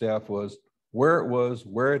chief of staff was,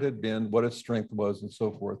 where it had been, what its strength was, and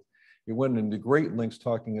so forth. It went into great lengths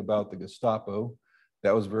talking about the Gestapo.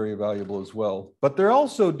 That was very valuable as well. But they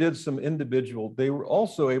also did some they were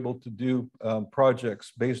also able to do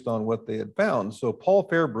projects based on what they had found. So Paul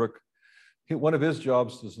Fairbrook, one of his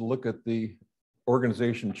jobs was to look at the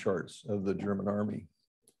organization charts of the German army.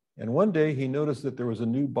 And one day he noticed that there was a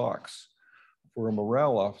new box for a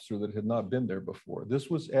morale officer that had not been there before. This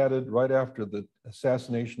was added right after the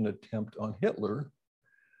assassination attempt on Hitler.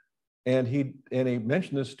 And he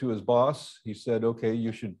mentioned this to his boss. He said, okay,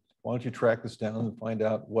 why don't you track this down and find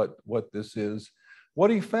out what this is.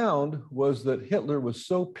 What he found was that Hitler was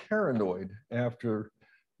so paranoid after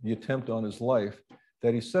the attempt on his life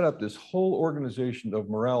that he set up this whole organization of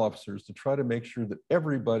morale officers to try to make sure that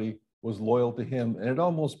everybody was loyal to him. And it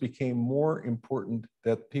almost became more important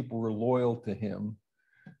that people were loyal to him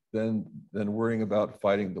than worrying about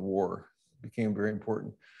fighting the war. It became very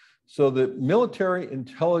important. So the Military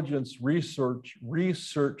Intelligence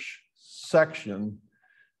Research section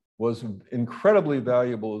was incredibly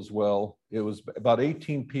valuable as well. It was about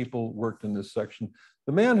 18 people worked in this section.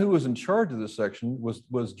 The man who was in charge of this section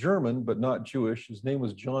was German, but not Jewish. His name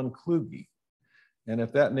was John Kluge. And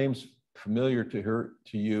if that name's familiar to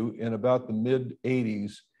you, in about the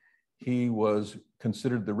mid-'80s, he was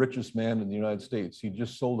considered the richest man in the United States. He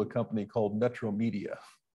just sold a company called Metro Media.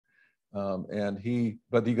 But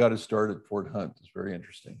he got his start at Fort Hunt. It's very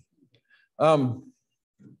interesting.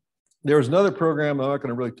 There was another program, I'm not going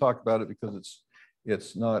to really talk about it because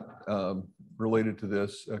it's not related to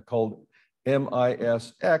this, called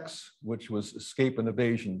MISX, which was Escape and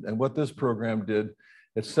Evasion. And what this program did,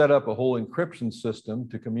 it set up a whole encryption system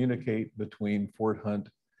to communicate between Fort Hunt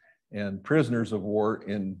and prisoners of war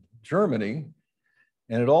in Germany.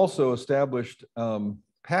 And it also established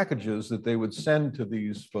packages that they would send to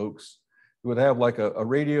these folks. It would have like a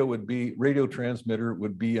radio transmitter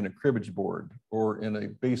would be in a cribbage board or in a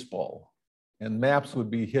baseball, and maps would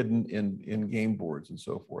be hidden in game boards and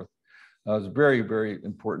so forth. It was a very, very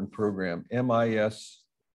important program.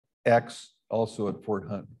 MISX, also at Fort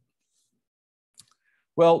Hunt.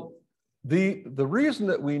 Well, the reason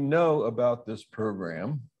that we know about this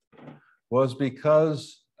program was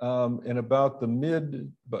because in about the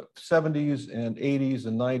mid 70s and 80s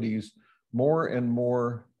and 90s, more and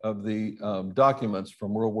more of the documents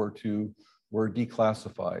from World War II were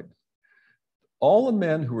declassified. All the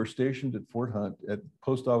men who were stationed at Fort Hunt at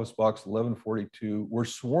Post Office Box 1142 were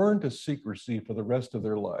sworn to secrecy for the rest of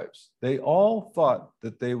their lives. They all thought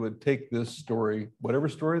that they would take this story, whatever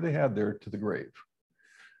story they had there, to the grave.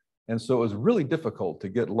 And so it was really difficult to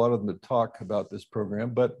get a lot of them to talk about this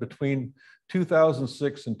program. But between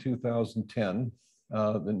 2006 and 2010,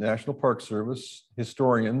 the National Park Service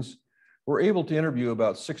historians were able to interview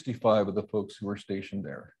about 65 of the folks who were stationed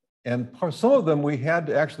there. And some of them, we had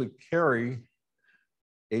to actually carry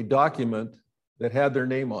a document that had their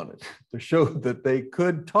name on it to show that they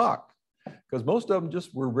could talk, because most of them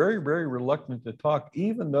just were very, very reluctant to talk,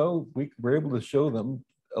 even though we were able to show them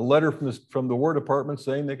a letter from the War Department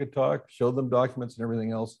saying they could talk, show them documents and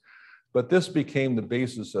everything else. But this became the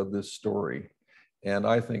basis of this story. And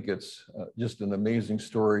I think it's just an amazing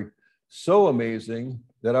story. So amazing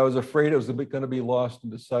that I was afraid it was going to be lost,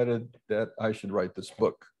 and decided that I should write this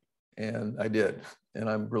book. And I did. And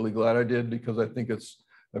I'm really glad I did, because I think it's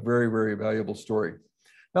a very, very valuable story.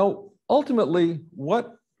 Now, ultimately,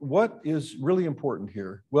 what is really important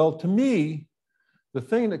here? Well, to me, the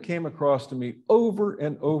thing that came across to me over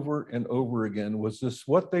and over and over again was this: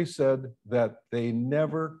 what they said, that they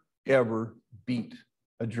never, ever beat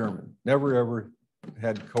a German, never, ever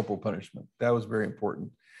had corporal punishment. That was very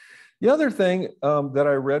important. The other thing that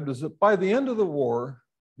I read was that by the end of the war,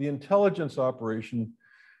 the intelligence operation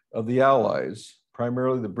of the Allies,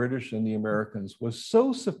 primarily the British and the Americans, was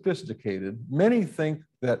so sophisticated, many think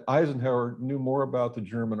that Eisenhower knew more about the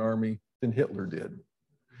German army than Hitler did.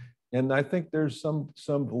 And I think there's some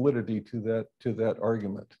validity to that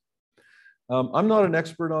argument. I'm not an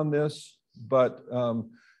expert on this, but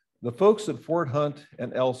the folks at Fort Hunt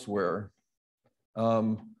and elsewhere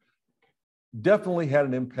definitely had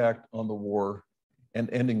an impact on the war and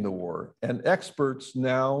ending the war. And experts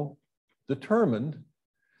now determined,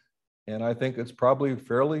 and I think it's probably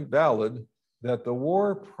fairly valid, that the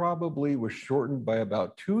war probably was shortened by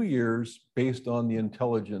about 2 years based on the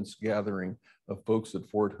intelligence gathering of folks at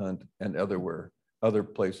Fort Hunt and other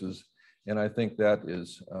places. And I think that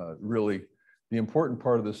is really the important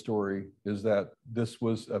part of the story, is that this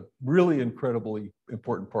was a really incredibly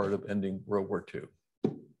important part of ending World War II.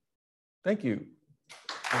 Thank you.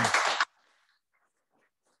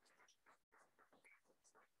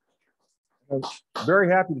 I'm very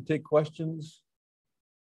happy to take questions.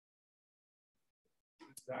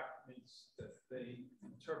 Documents that they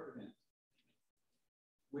interpreted,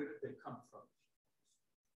 where did they come from?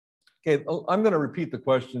 Okay, I'm going to repeat the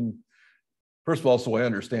question. First of all, so I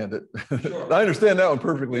understand it. Sure. I understand that one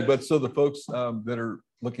perfectly, Yes. but so the folks that are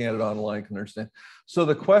looking at it online can understand. So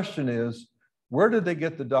the question is, where did they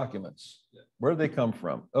get the documents? Yeah. Where did they come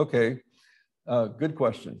from? Okay, good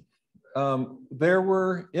question. There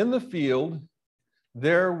were, in the field,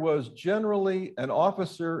 there was generally an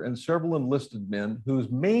officer and several enlisted men whose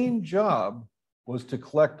main job was to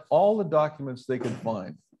collect all the documents they could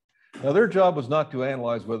find. Now, their job was not to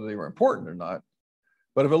analyze whether they were important or not,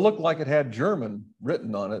 but if it looked like it had German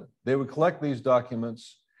written on it, they would collect these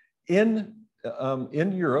documents in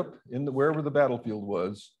Europe, wherever the battlefield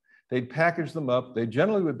was. They'd package them up. They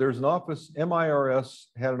generally would, there's an office, MIRS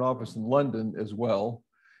had an office in London as well.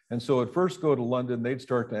 And so at first go to London, they'd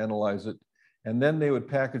start to analyze it. And then they would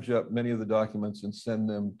package up many of the documents and send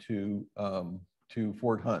them to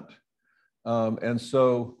Fort Hunt. And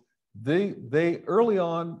so they early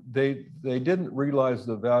on, they didn't realize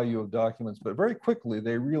the value of documents, but very quickly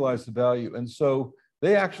they realized the value. And so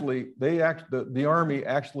the Army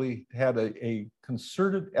actually had a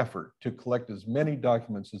concerted effort to collect as many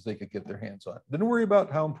documents as they could get their hands on. Didn't worry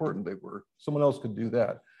about how important they were. Someone else could do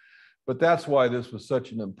that. But that's why this was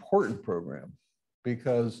such an important program,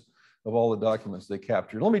 because of all the documents they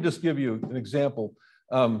captured. Let me just give you an example.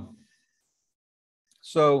 One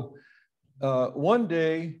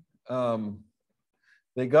day,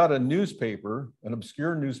 they got a newspaper, an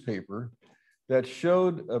obscure newspaper, that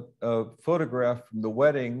showed a photograph from the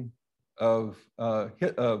wedding of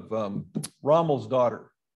Rommel's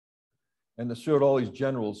daughter. and it showed all these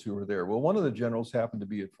generals who were there. Well, one of the generals happened to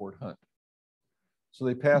be at Fort Hunt. So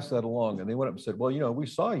they passed that along, and they went up and said, well, you know, we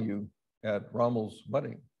saw you at Rommel's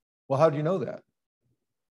wedding. Well, how do you know that?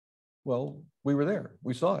 Well, we were there.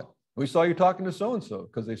 We saw it. We saw you talking to so-and-so,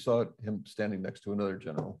 because they saw him standing next to another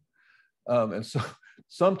general. And so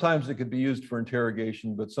sometimes it could be used for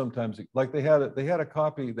interrogation, but sometimes like they had a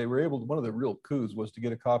copy. They were able to, one of the real coups was to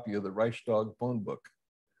get a copy of the Reichstag phone book.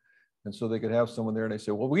 And so they could have someone there and they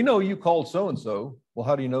say, well, we know you called so-and-so. Well,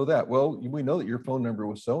 how do you know that? Well, we know that your phone number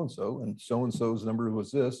was so-and-so and so-and-so's number was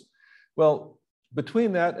this. Well,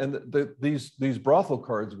 between that and these brothel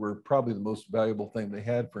cards were probably the most valuable thing they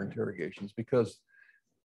had for interrogations, because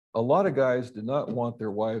a lot of guys did not want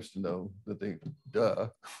their wives to know that they,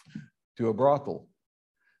 to a brothel.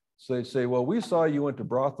 So they'd say, well, we saw you went to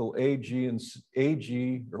brothel AG and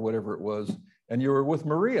AG or whatever it was, and you were with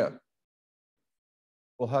Maria.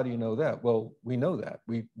 Well, how do you know that? Well, we know that.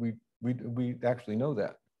 We actually know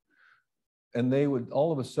that. And they would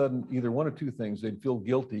all of a sudden, either one of two things, they'd feel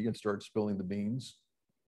guilty and start spilling the beans.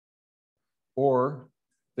 Or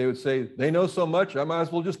they would say, they know so much, I might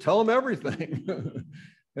as well just tell them everything.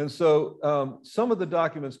 And so some of the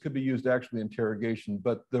documents could be used actually in interrogation,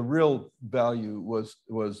 but the real value was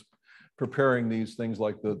preparing these things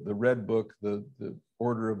like the Red Book, the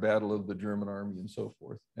Order of Battle of the German Army and so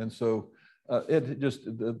forth. And so it just,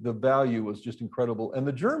 the value was just incredible. And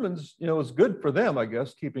the Germans, you know, it was good for them, I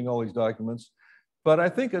guess, keeping all these documents. But I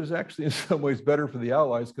think it was actually in some ways better for the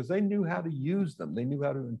Allies because they knew how to use them. They knew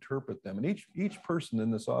how to interpret them. And each person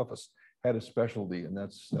in this office had a specialty, and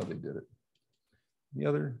that's how they did it. The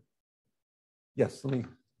other, yes, let me.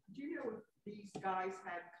 Do you know if these guys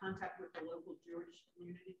had contact with the local Jewish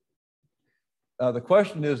community? The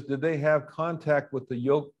question is, did they have contact with the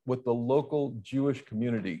local Jewish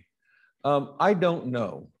community? I don't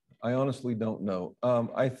know. I honestly don't know.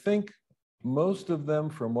 I think most of them,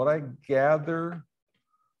 from what I gather,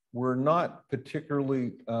 were not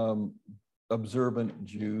particularly observant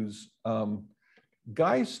Jews.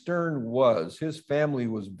 Guy Stern was, his family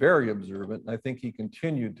was very observant. And I think he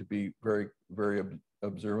continued to be very, very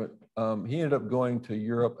observant. He ended up going to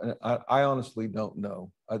Europe, and I honestly don't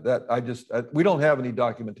know. We don't have any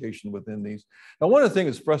documentation within these. Now, one of the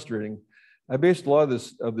things that's frustrating, I based a lot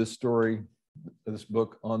of this story, this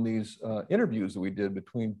book, on these interviews that we did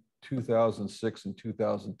between 2006 and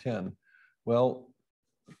 2010. Well,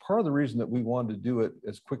 part of the reason that we wanted to do it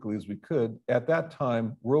as quickly as we could, at that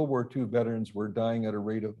time, World War II veterans were dying at a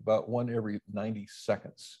rate of about 1 every 90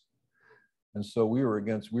 seconds. And so we were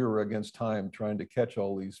against time trying to catch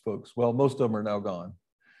all these folks. Well, most of them are now gone.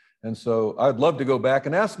 And so I'd love to go back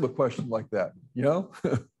and ask them a question like that, you know?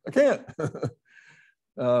 I can't.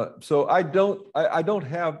 So I don't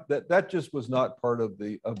have that. That just was not part of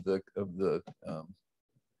the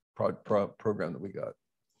program that we got.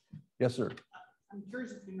 Yes, sir. I'm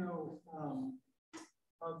curious if you know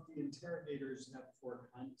of the interrogators at Fort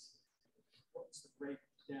Hunt, what's the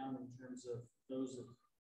breakdown in terms of those of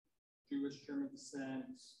Jewish German descent,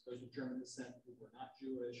 those of German descent who were not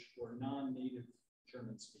Jewish, or non-native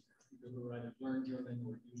German speakers, people who either learned German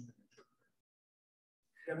or used an interpreter?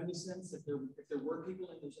 Do you have any sense if there were people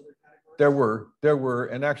in those other categories? There were,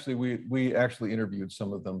 and actually we actually interviewed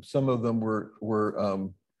some of them. Some of them were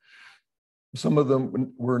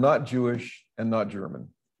not Jewish and not German,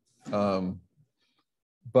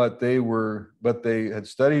 but they had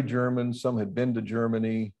studied German. Some had been to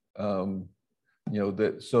Germany.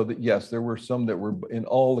 Yes, there were some that were in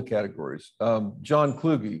all the categories. John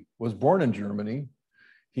Kluge was born in Germany.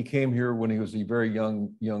 He came here when he was a very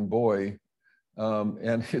young boy,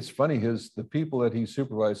 and it's funny. The people that he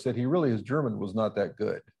supervised said his German was not that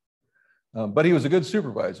good. But he was a good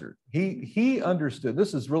supervisor. He understood.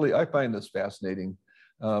 This is really, I find this fascinating.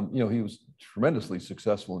 He was tremendously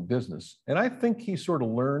successful in business. And I think he sort of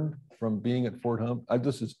learned from being at Fort Hunt.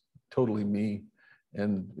 This is totally me.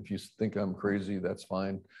 And if you think I'm crazy, that's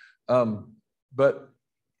fine. But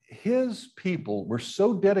his people were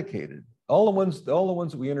so dedicated. All the ones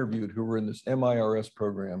that we interviewed who were in this MIRS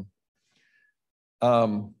program,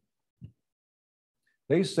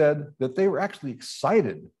 they said that they were actually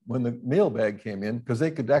excited when the mailbag came in because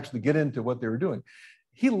they could actually get into what they were doing.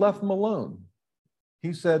 He left them alone.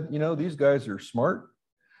 He said, these guys are smart.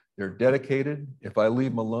 They're dedicated. If I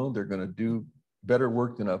leave them alone, they're going to do better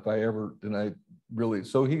work than I really.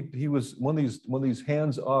 So he was one of these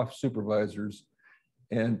hands-off supervisors.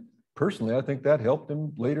 And personally, I think that helped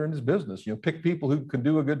him later in his business. Pick people who can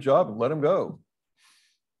do a good job and let them go.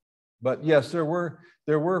 But yes, there were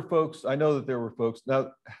folks. I know that there were folks.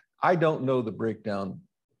 Now, I don't know the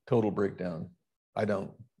total breakdown. I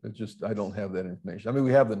don't. It's just, I don't have that information. I mean,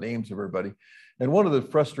 we have the names of everybody. And one of the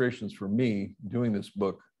frustrations for me doing this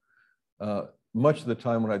book, much of the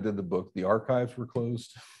time when I did the book, the archives were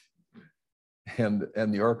closed. And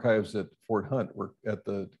the archives at Fort Hunt were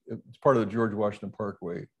it's part of the George Washington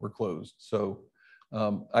Parkway, were closed. So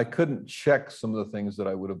I couldn't check some of the things that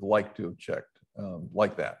I would have liked to have checked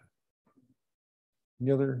like that.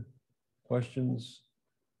 Any other questions?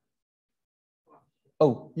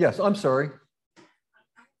 Oh, yes, I'm sorry. I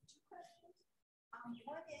have two questions.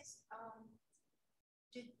 One is,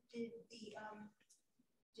 did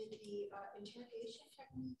the interrogation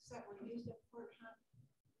techniques that were used at Fort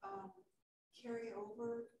Hunt carry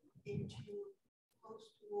over into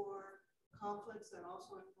post-war conflicts that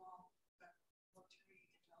also involved military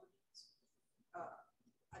intelligence?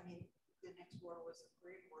 I mean, the next war was a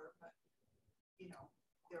great war, but you know,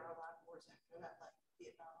 there are a lot of wars after that, like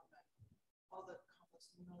Vietnam and all the conflicts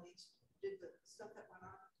in the Middle East. Did the stuff that went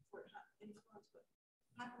on at Fort Hunt influence what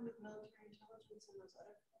happened with military intelligence and those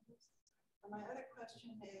other things? And my other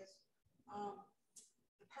question is,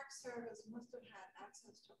 the Park Service must have had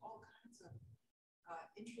access to all kinds of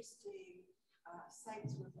interesting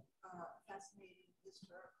sites with fascinating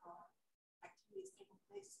historical activities taking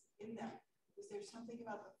place in them. Was there something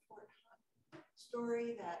about the Fort Hunt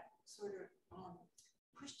story that sort of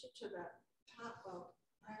pushed it to the top of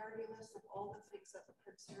priority list of all the things that the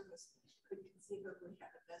Park Service could conceivably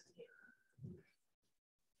have investigated?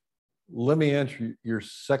 Let me answer your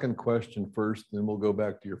second question first, then we'll go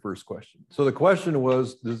back to your first question. So the question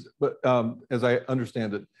was, as I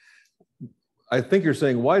understand it, I think you're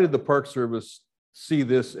saying, why did the Park Service see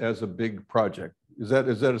this as a big project? Is that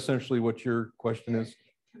essentially what your question is?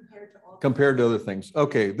 Compared to other things.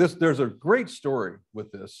 Okay, there's a great story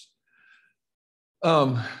with this.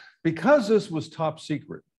 Because this was top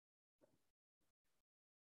secret,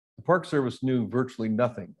 the Park Service knew virtually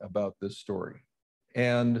nothing about this story.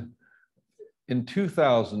 And in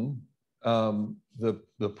 2000,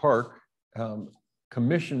 the park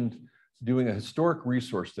commissioned doing a historic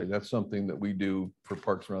resource study. That's something that we do for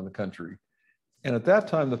parks around the country. And at that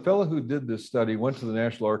time, the fellow who did this study went to the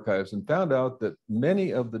National Archives and found out that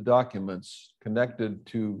many of the documents connected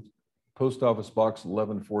to Post Office Box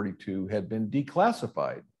 1142 had been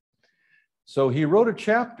declassified. So he wrote a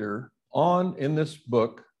chapter in this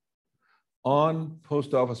book on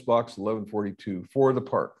Post Office Box 1142 for the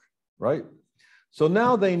park, right? So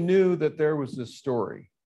now they knew that there was this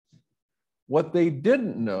story. What they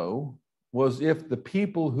didn't know was if the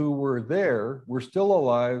people who were there were still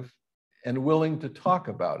alive and willing to talk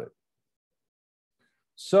about it.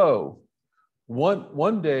 So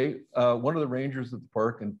one day, one of the rangers at the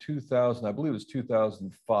park in 2000, I believe it was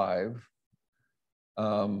 2005,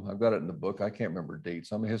 I've got it in the book. I can't remember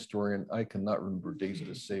dates. I'm a historian. I cannot remember dates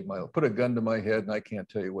to save my life. Put a gun to my head and I can't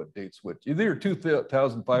tell you what dates which. Either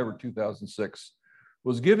 2005 or 2006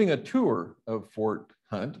 was giving a tour of Fort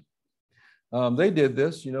Hunt. They did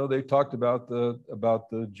this, you know, they talked about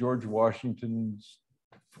the George Washington's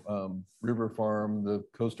river farm, the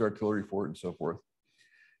Coast Artillery Fort and so forth.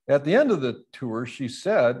 At the end of the tour, she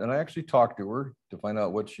said, and I actually talked to her to find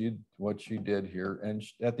out what she did here. And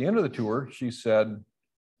at the end of the tour, she said,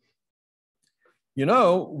 you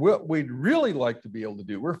know, what we'd really like to be able to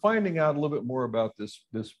do, we're finding out a little bit more about this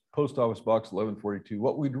Post Office Box 1142.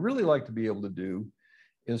 What we'd really like to be able to do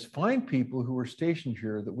is find people who are stationed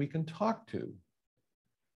here that we can talk to.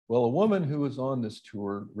 Well, a woman who was on this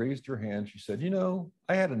tour raised her hand. She said, you know,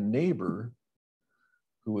 I had a neighbor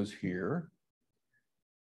who was here.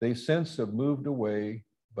 They since have moved away,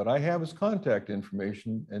 but I have his contact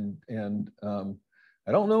information and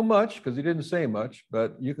I don't know much because he didn't say much,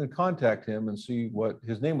 but you can contact him and see what,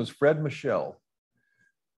 his name was Fred Michelle.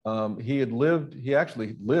 He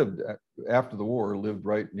actually lived after the war, lived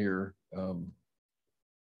right near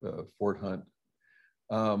Fort Hunt.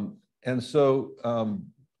 And so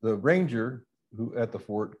the ranger who at the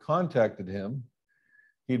fort contacted him.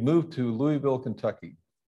 He'd moved to Louisville, Kentucky,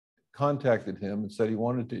 contacted him and said he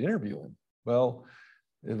wanted to interview him. Well,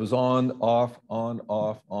 it was on, off, on,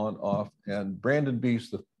 off, on, off. And Brandon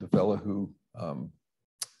Beast, the fellow who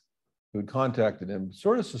had contacted him,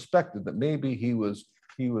 sort of suspected that maybe he was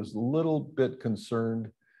a little bit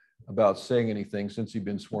concerned about saying anything since he'd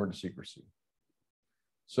been sworn to secrecy.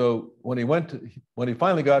 So when he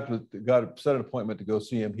finally got set an appointment to go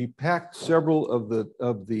see him, he packed several of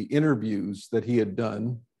the interviews that he had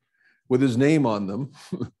done with his name on them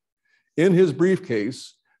in his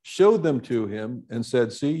briefcase, showed them to him and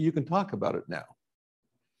said, see, you can talk about it now.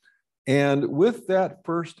 And with that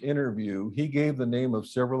first interview, he gave the name of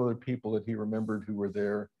several other people that he remembered who were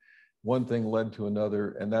there. one thing led to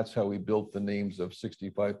another, and that's how we built the names of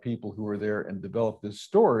 65 people who were there and developed this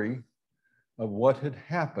story of what had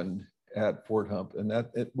happened at Fort Hump. And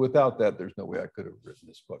without that, there's no way I could have written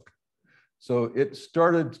this book. So it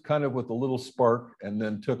started kind of with a little spark and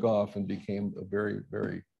then took off and became a very,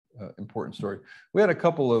 very important story. We had a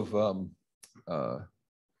couple of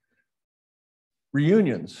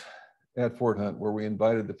reunions at Fort Hunt where we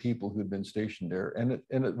invited the people who'd been stationed there, and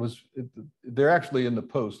they're actually in the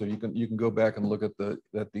post, so you can go back and look at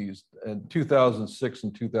these. In 2006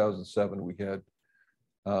 and 2007, we had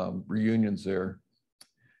reunions there,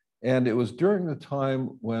 and it was during the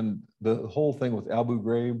time when the whole thing with Abu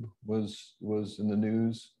Ghraib was in the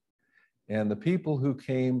news, and the people who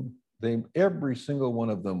came, every single one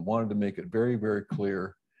of them wanted to make it very, very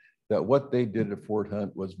clear that what they did at Fort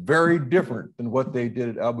Hunt was very different than what they did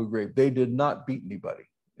at Abu Ghraib. They did not beat anybody,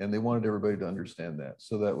 and they wanted everybody to understand that.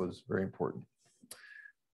 So that was very important.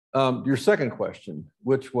 Your second question,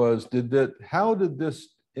 which was, how did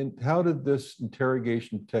this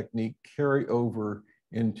interrogation technique carry over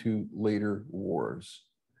into later wars?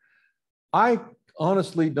 I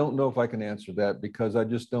honestly don't know if I can answer that because I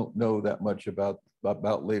just don't know that much about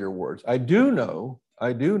later wars. I do know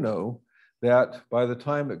that by the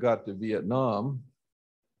time it got to Vietnam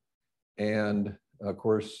and of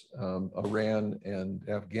course Iran and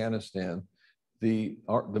Afghanistan, the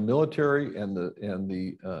military and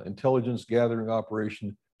the intelligence gathering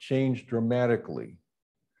operation changed dramatically.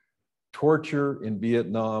 Torture in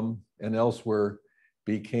Vietnam and elsewhere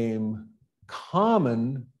became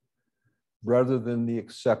common rather than the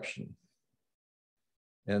exception.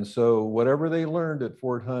 And so whatever they learned at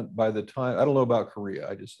Fort Hunt by the time, I don't know about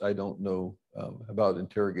Korea, I don't know about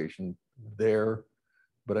interrogation there,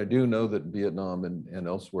 but I do know that in Vietnam and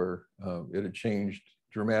elsewhere, it had changed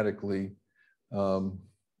dramatically.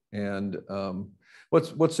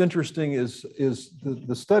 What's interesting is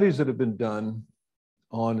the studies that have been done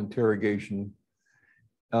on interrogation.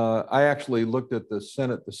 I actually looked at the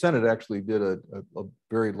Senate. The Senate actually did a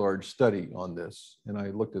very large study on this, and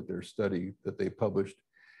I looked at their study that they published.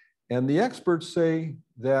 And the experts say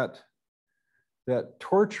that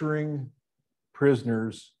torturing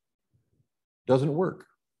prisoners doesn't work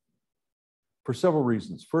for several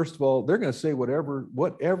reasons. First of all, they're going to say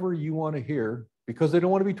whatever you want to hear because they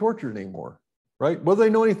don't want to be tortured anymore, right? Whether they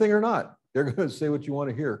know anything or not, they're going to say what you want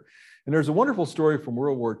to hear. And there's a wonderful story from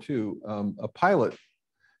World War II. A pilot,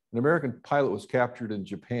 an American pilot, was captured in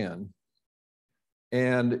Japan.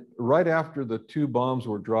 And right after the two bombs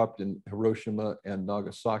were dropped in Hiroshima and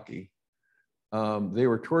Nagasaki, they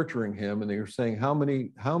were torturing him, and they were saying, how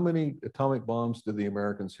many atomic bombs do the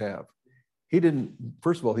Americans have?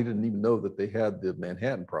 First of all, he didn't even know that they had the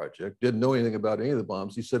Manhattan Project, didn't know anything about any of the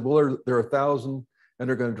bombs. He said, well, there are 1,000, and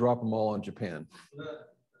they're going to drop them all on Japan.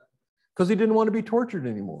 Because he didn't want to be tortured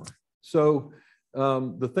anymore. So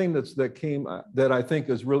the thing that I think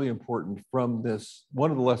is really important from this, one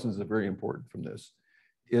of the lessons that's very important from this,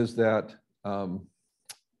 is that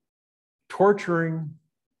torturing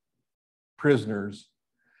prisoners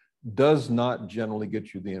does not generally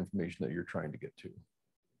get you the information that you're trying to get to.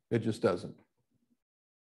 It just doesn't.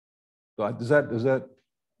 So does that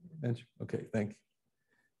answer? Okay, thank you.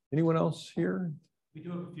 Anyone else here? We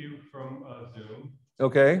do have a few from Zoom.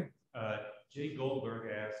 Okay. Jay Goldberg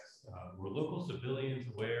asks, were local civilians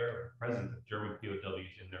aware of the presence of German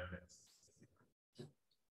POWs in their midst?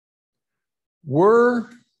 Were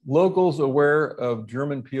locals aware of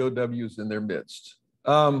German POWs in their midst?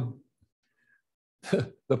 The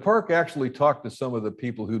park actually talked to some of the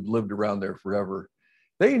people who'd lived around there forever.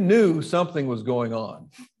 They knew something was going on.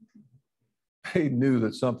 They knew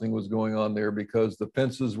that something was going on there because the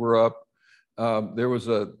fences were up. There was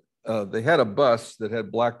they had a bus that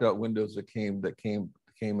had blacked out windows that came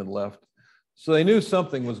and left. So they knew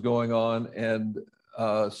something was going on, and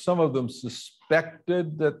some of them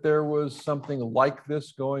suspected that there was something like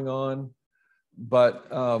this going on, but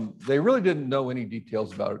they really didn't know any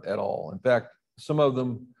details about it at all. In fact, some of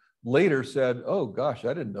them later said, oh gosh,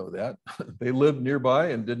 I didn't know that. They lived nearby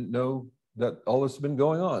and didn't know that all this had been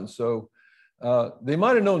going on. So they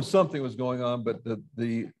might have known something was going on, but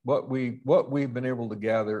what we've been able to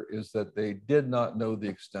gather is that they did not know the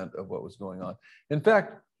extent of what was going on. In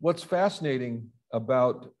fact, what's fascinating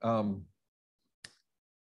about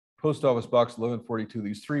Post Office Box 1142,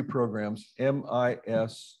 these three programs,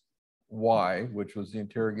 MISY, which was the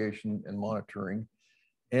interrogation and monitoring,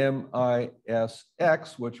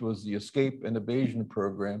 MISX, which was the escape and evasion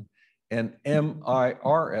program, and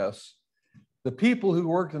MIRS, the people who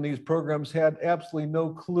worked in these programs had absolutely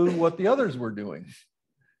no clue what the others were doing.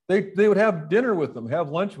 They would have dinner with them, have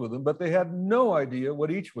lunch with them, but they had no idea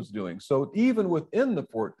what each was doing. So even within the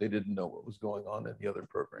fort, they didn't know what was going on in the other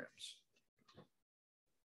programs.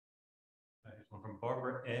 Here's one from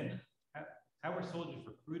Barbara N. How were soldiers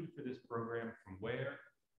recruited for this program? From where?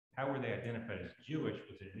 How were they identified as Jewish?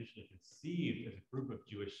 Was it initially conceived as a group of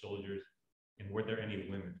Jewish soldiers? And were there any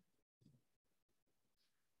women?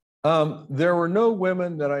 There were no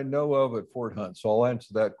women that I know of at Fort Hunt, so I'll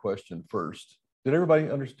answer that question first. Did everybody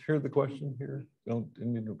hear the question here? Don't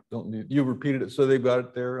need, you repeated it, so they've got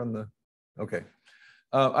it there on the, okay.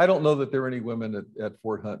 I don't know that there were any women at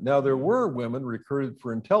Fort Hunt. Now, there were women recruited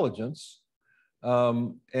for intelligence,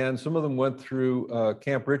 and some of them went through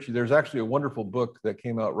Camp Ritchie. There's actually a wonderful book that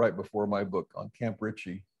came out right before my book on Camp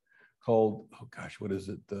Ritchie called, oh gosh, what is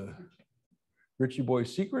it? Ritchie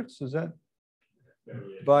Boys Secrets, is that?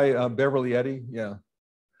 By Beverly Eddy, yeah.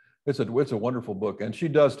 It's a wonderful book, and she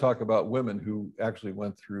does talk about women who actually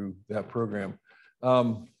went through that program.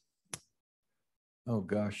 Oh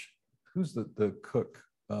gosh, who's the cook?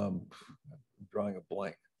 I'm drawing a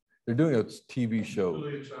blank. They're doing a TV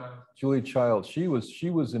show. Julia Child. She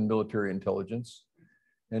was in military intelligence,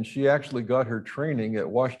 and she actually got her training at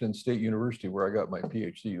Washington State University, where I got my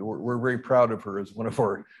PhD. We're very proud of her as one of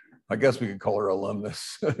our, I guess we could call her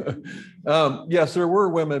alumnus. Yes, there were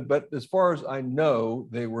women, but as far as I know,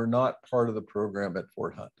 they were not part of the program at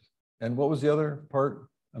Fort Hunt. And what was the other part?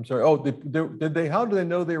 I'm sorry. Oh, how do they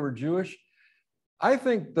know they were Jewish? I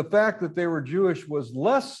think the fact that they were Jewish was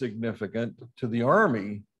less significant to the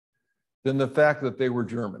Army than the fact that they were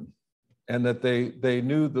German, and that they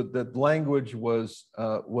knew that language was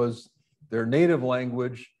their native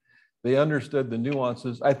language. They understood the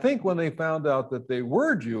nuances. I think when they found out that they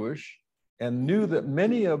were Jewish and knew that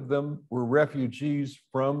many of them were refugees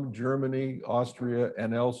from Germany, Austria,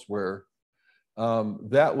 and elsewhere,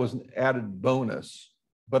 that was an added bonus.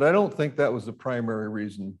 But I don't think that was the primary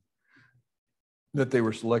reason that they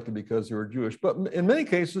were selected, because they were Jewish. But in many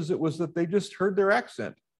cases, it was that they just heard their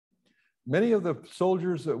accent. Many of the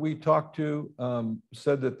soldiers that we talked to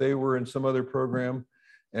said that they were in some other program,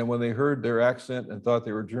 and when they heard their accent and thought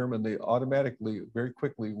they were German, they automatically, very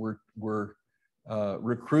quickly, were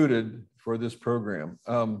recruited for this program.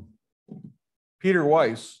 Peter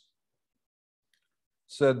Weiss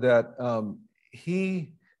said that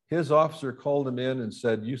his officer called him in and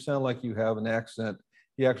said, "You sound like you have an accent."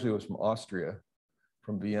 He actually was from Austria,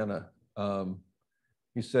 from Vienna.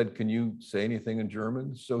 He said, "Can you say anything in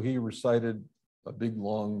German?" So he recited a big,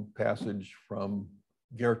 long passage from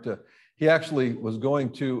Goethe. He actually was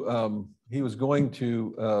going to,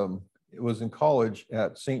 it was in college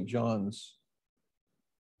at St. John's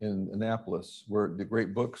in Annapolis, where the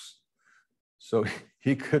great books. So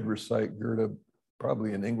he could recite Goethe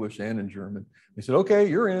probably in English and in German. He said, "Okay,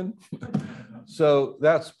 you're in." So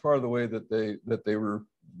that's part of the way that they were,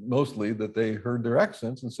 mostly that they heard their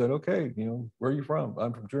accents and said, "Okay, where are you from?"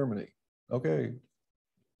 "I'm from Germany." "Okay,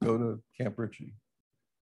 go to Camp Ritchie."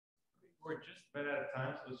 We're just about out of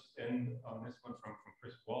time, so let's just end on this one from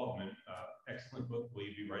Chris Waldman. Excellent book. Will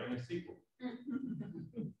you be writing a sequel?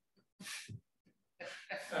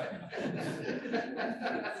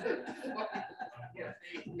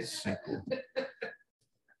 Sequel.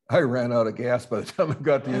 I ran out of gas by the time I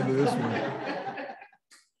got to the end of this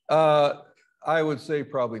one. I would say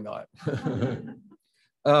probably not.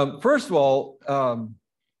 First of all,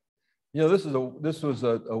 this was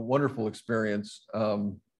a wonderful experience.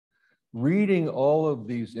 Reading all of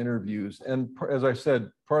these interviews, and as I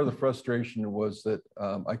said, part of the frustration was that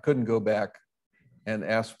I couldn't go back and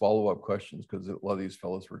ask follow-up questions because a lot of these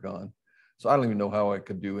fellows were gone. So I don't even know how I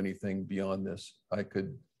could do anything beyond this. I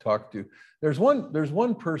could talk to. There's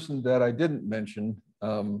one person that I didn't mention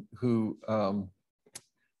who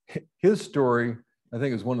his story I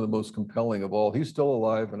think is one of the most compelling of all. He's still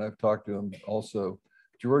alive, and I've talked to him also.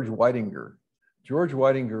 George Whitinger. George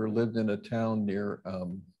Whitinger lived in a town near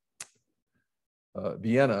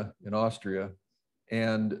Vienna in Austria,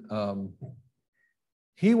 and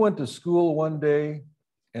he went to school one day,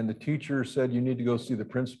 and the teacher said, "You need to go see the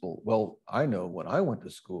principal." Well, I know when I went to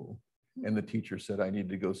school and the teacher said I needed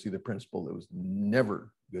to go see the principal, it was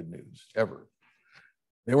never good news, ever.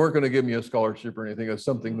 They weren't going to give me a scholarship or anything. It was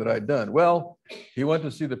something that I'd done. Well, he went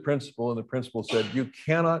to see the principal, and the principal said, "You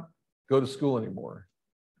cannot go to school anymore."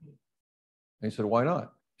 And he said, "Why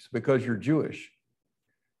not?" He said, "Because you're Jewish."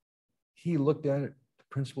 He looked at it, the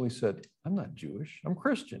principal, he said, "I'm not Jewish, I'm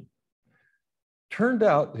Christian." Turned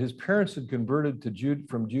out his parents had converted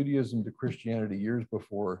from Judaism to Christianity years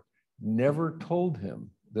before, never told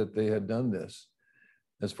him that they had done this.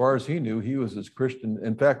 As far as he knew, he was as Christian,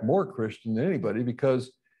 in fact, more Christian than anybody,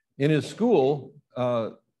 because in his school,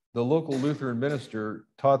 the local Lutheran minister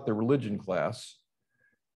taught the religion class.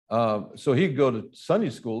 So he'd go to Sunday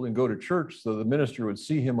school and go to church so the minister would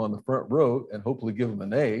see him on the front row and hopefully give him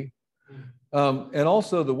an A. And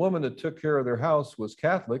also the woman that took care of their house was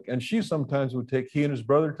Catholic, and she sometimes would take he and his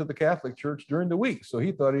brother to the Catholic church during the week. So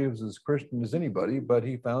he thought he was as Christian as anybody, but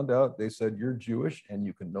he found out they said, you're Jewish and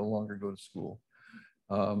you can no longer go to school.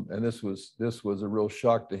 And this was a real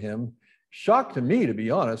shock to him. Shock to me, to be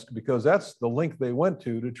honest, because that's the link they went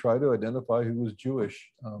to try to identify who was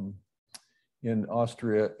Jewish in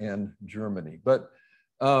Austria and Germany. But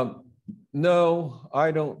no,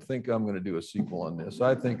 I don't think I'm going to do a sequel on this.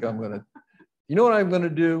 I think I'm going to, you know what I'm going to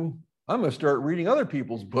do? I'm going to start reading other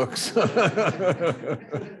people's books. Try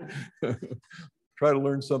to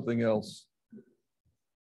learn something else.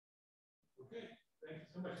 Okay, thank you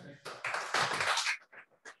so much.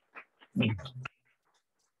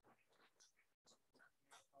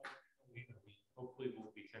 Hopefully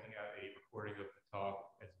we'll be sending out a recording of the talk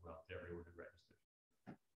as well to everyone who registered.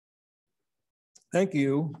 Thank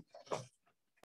you.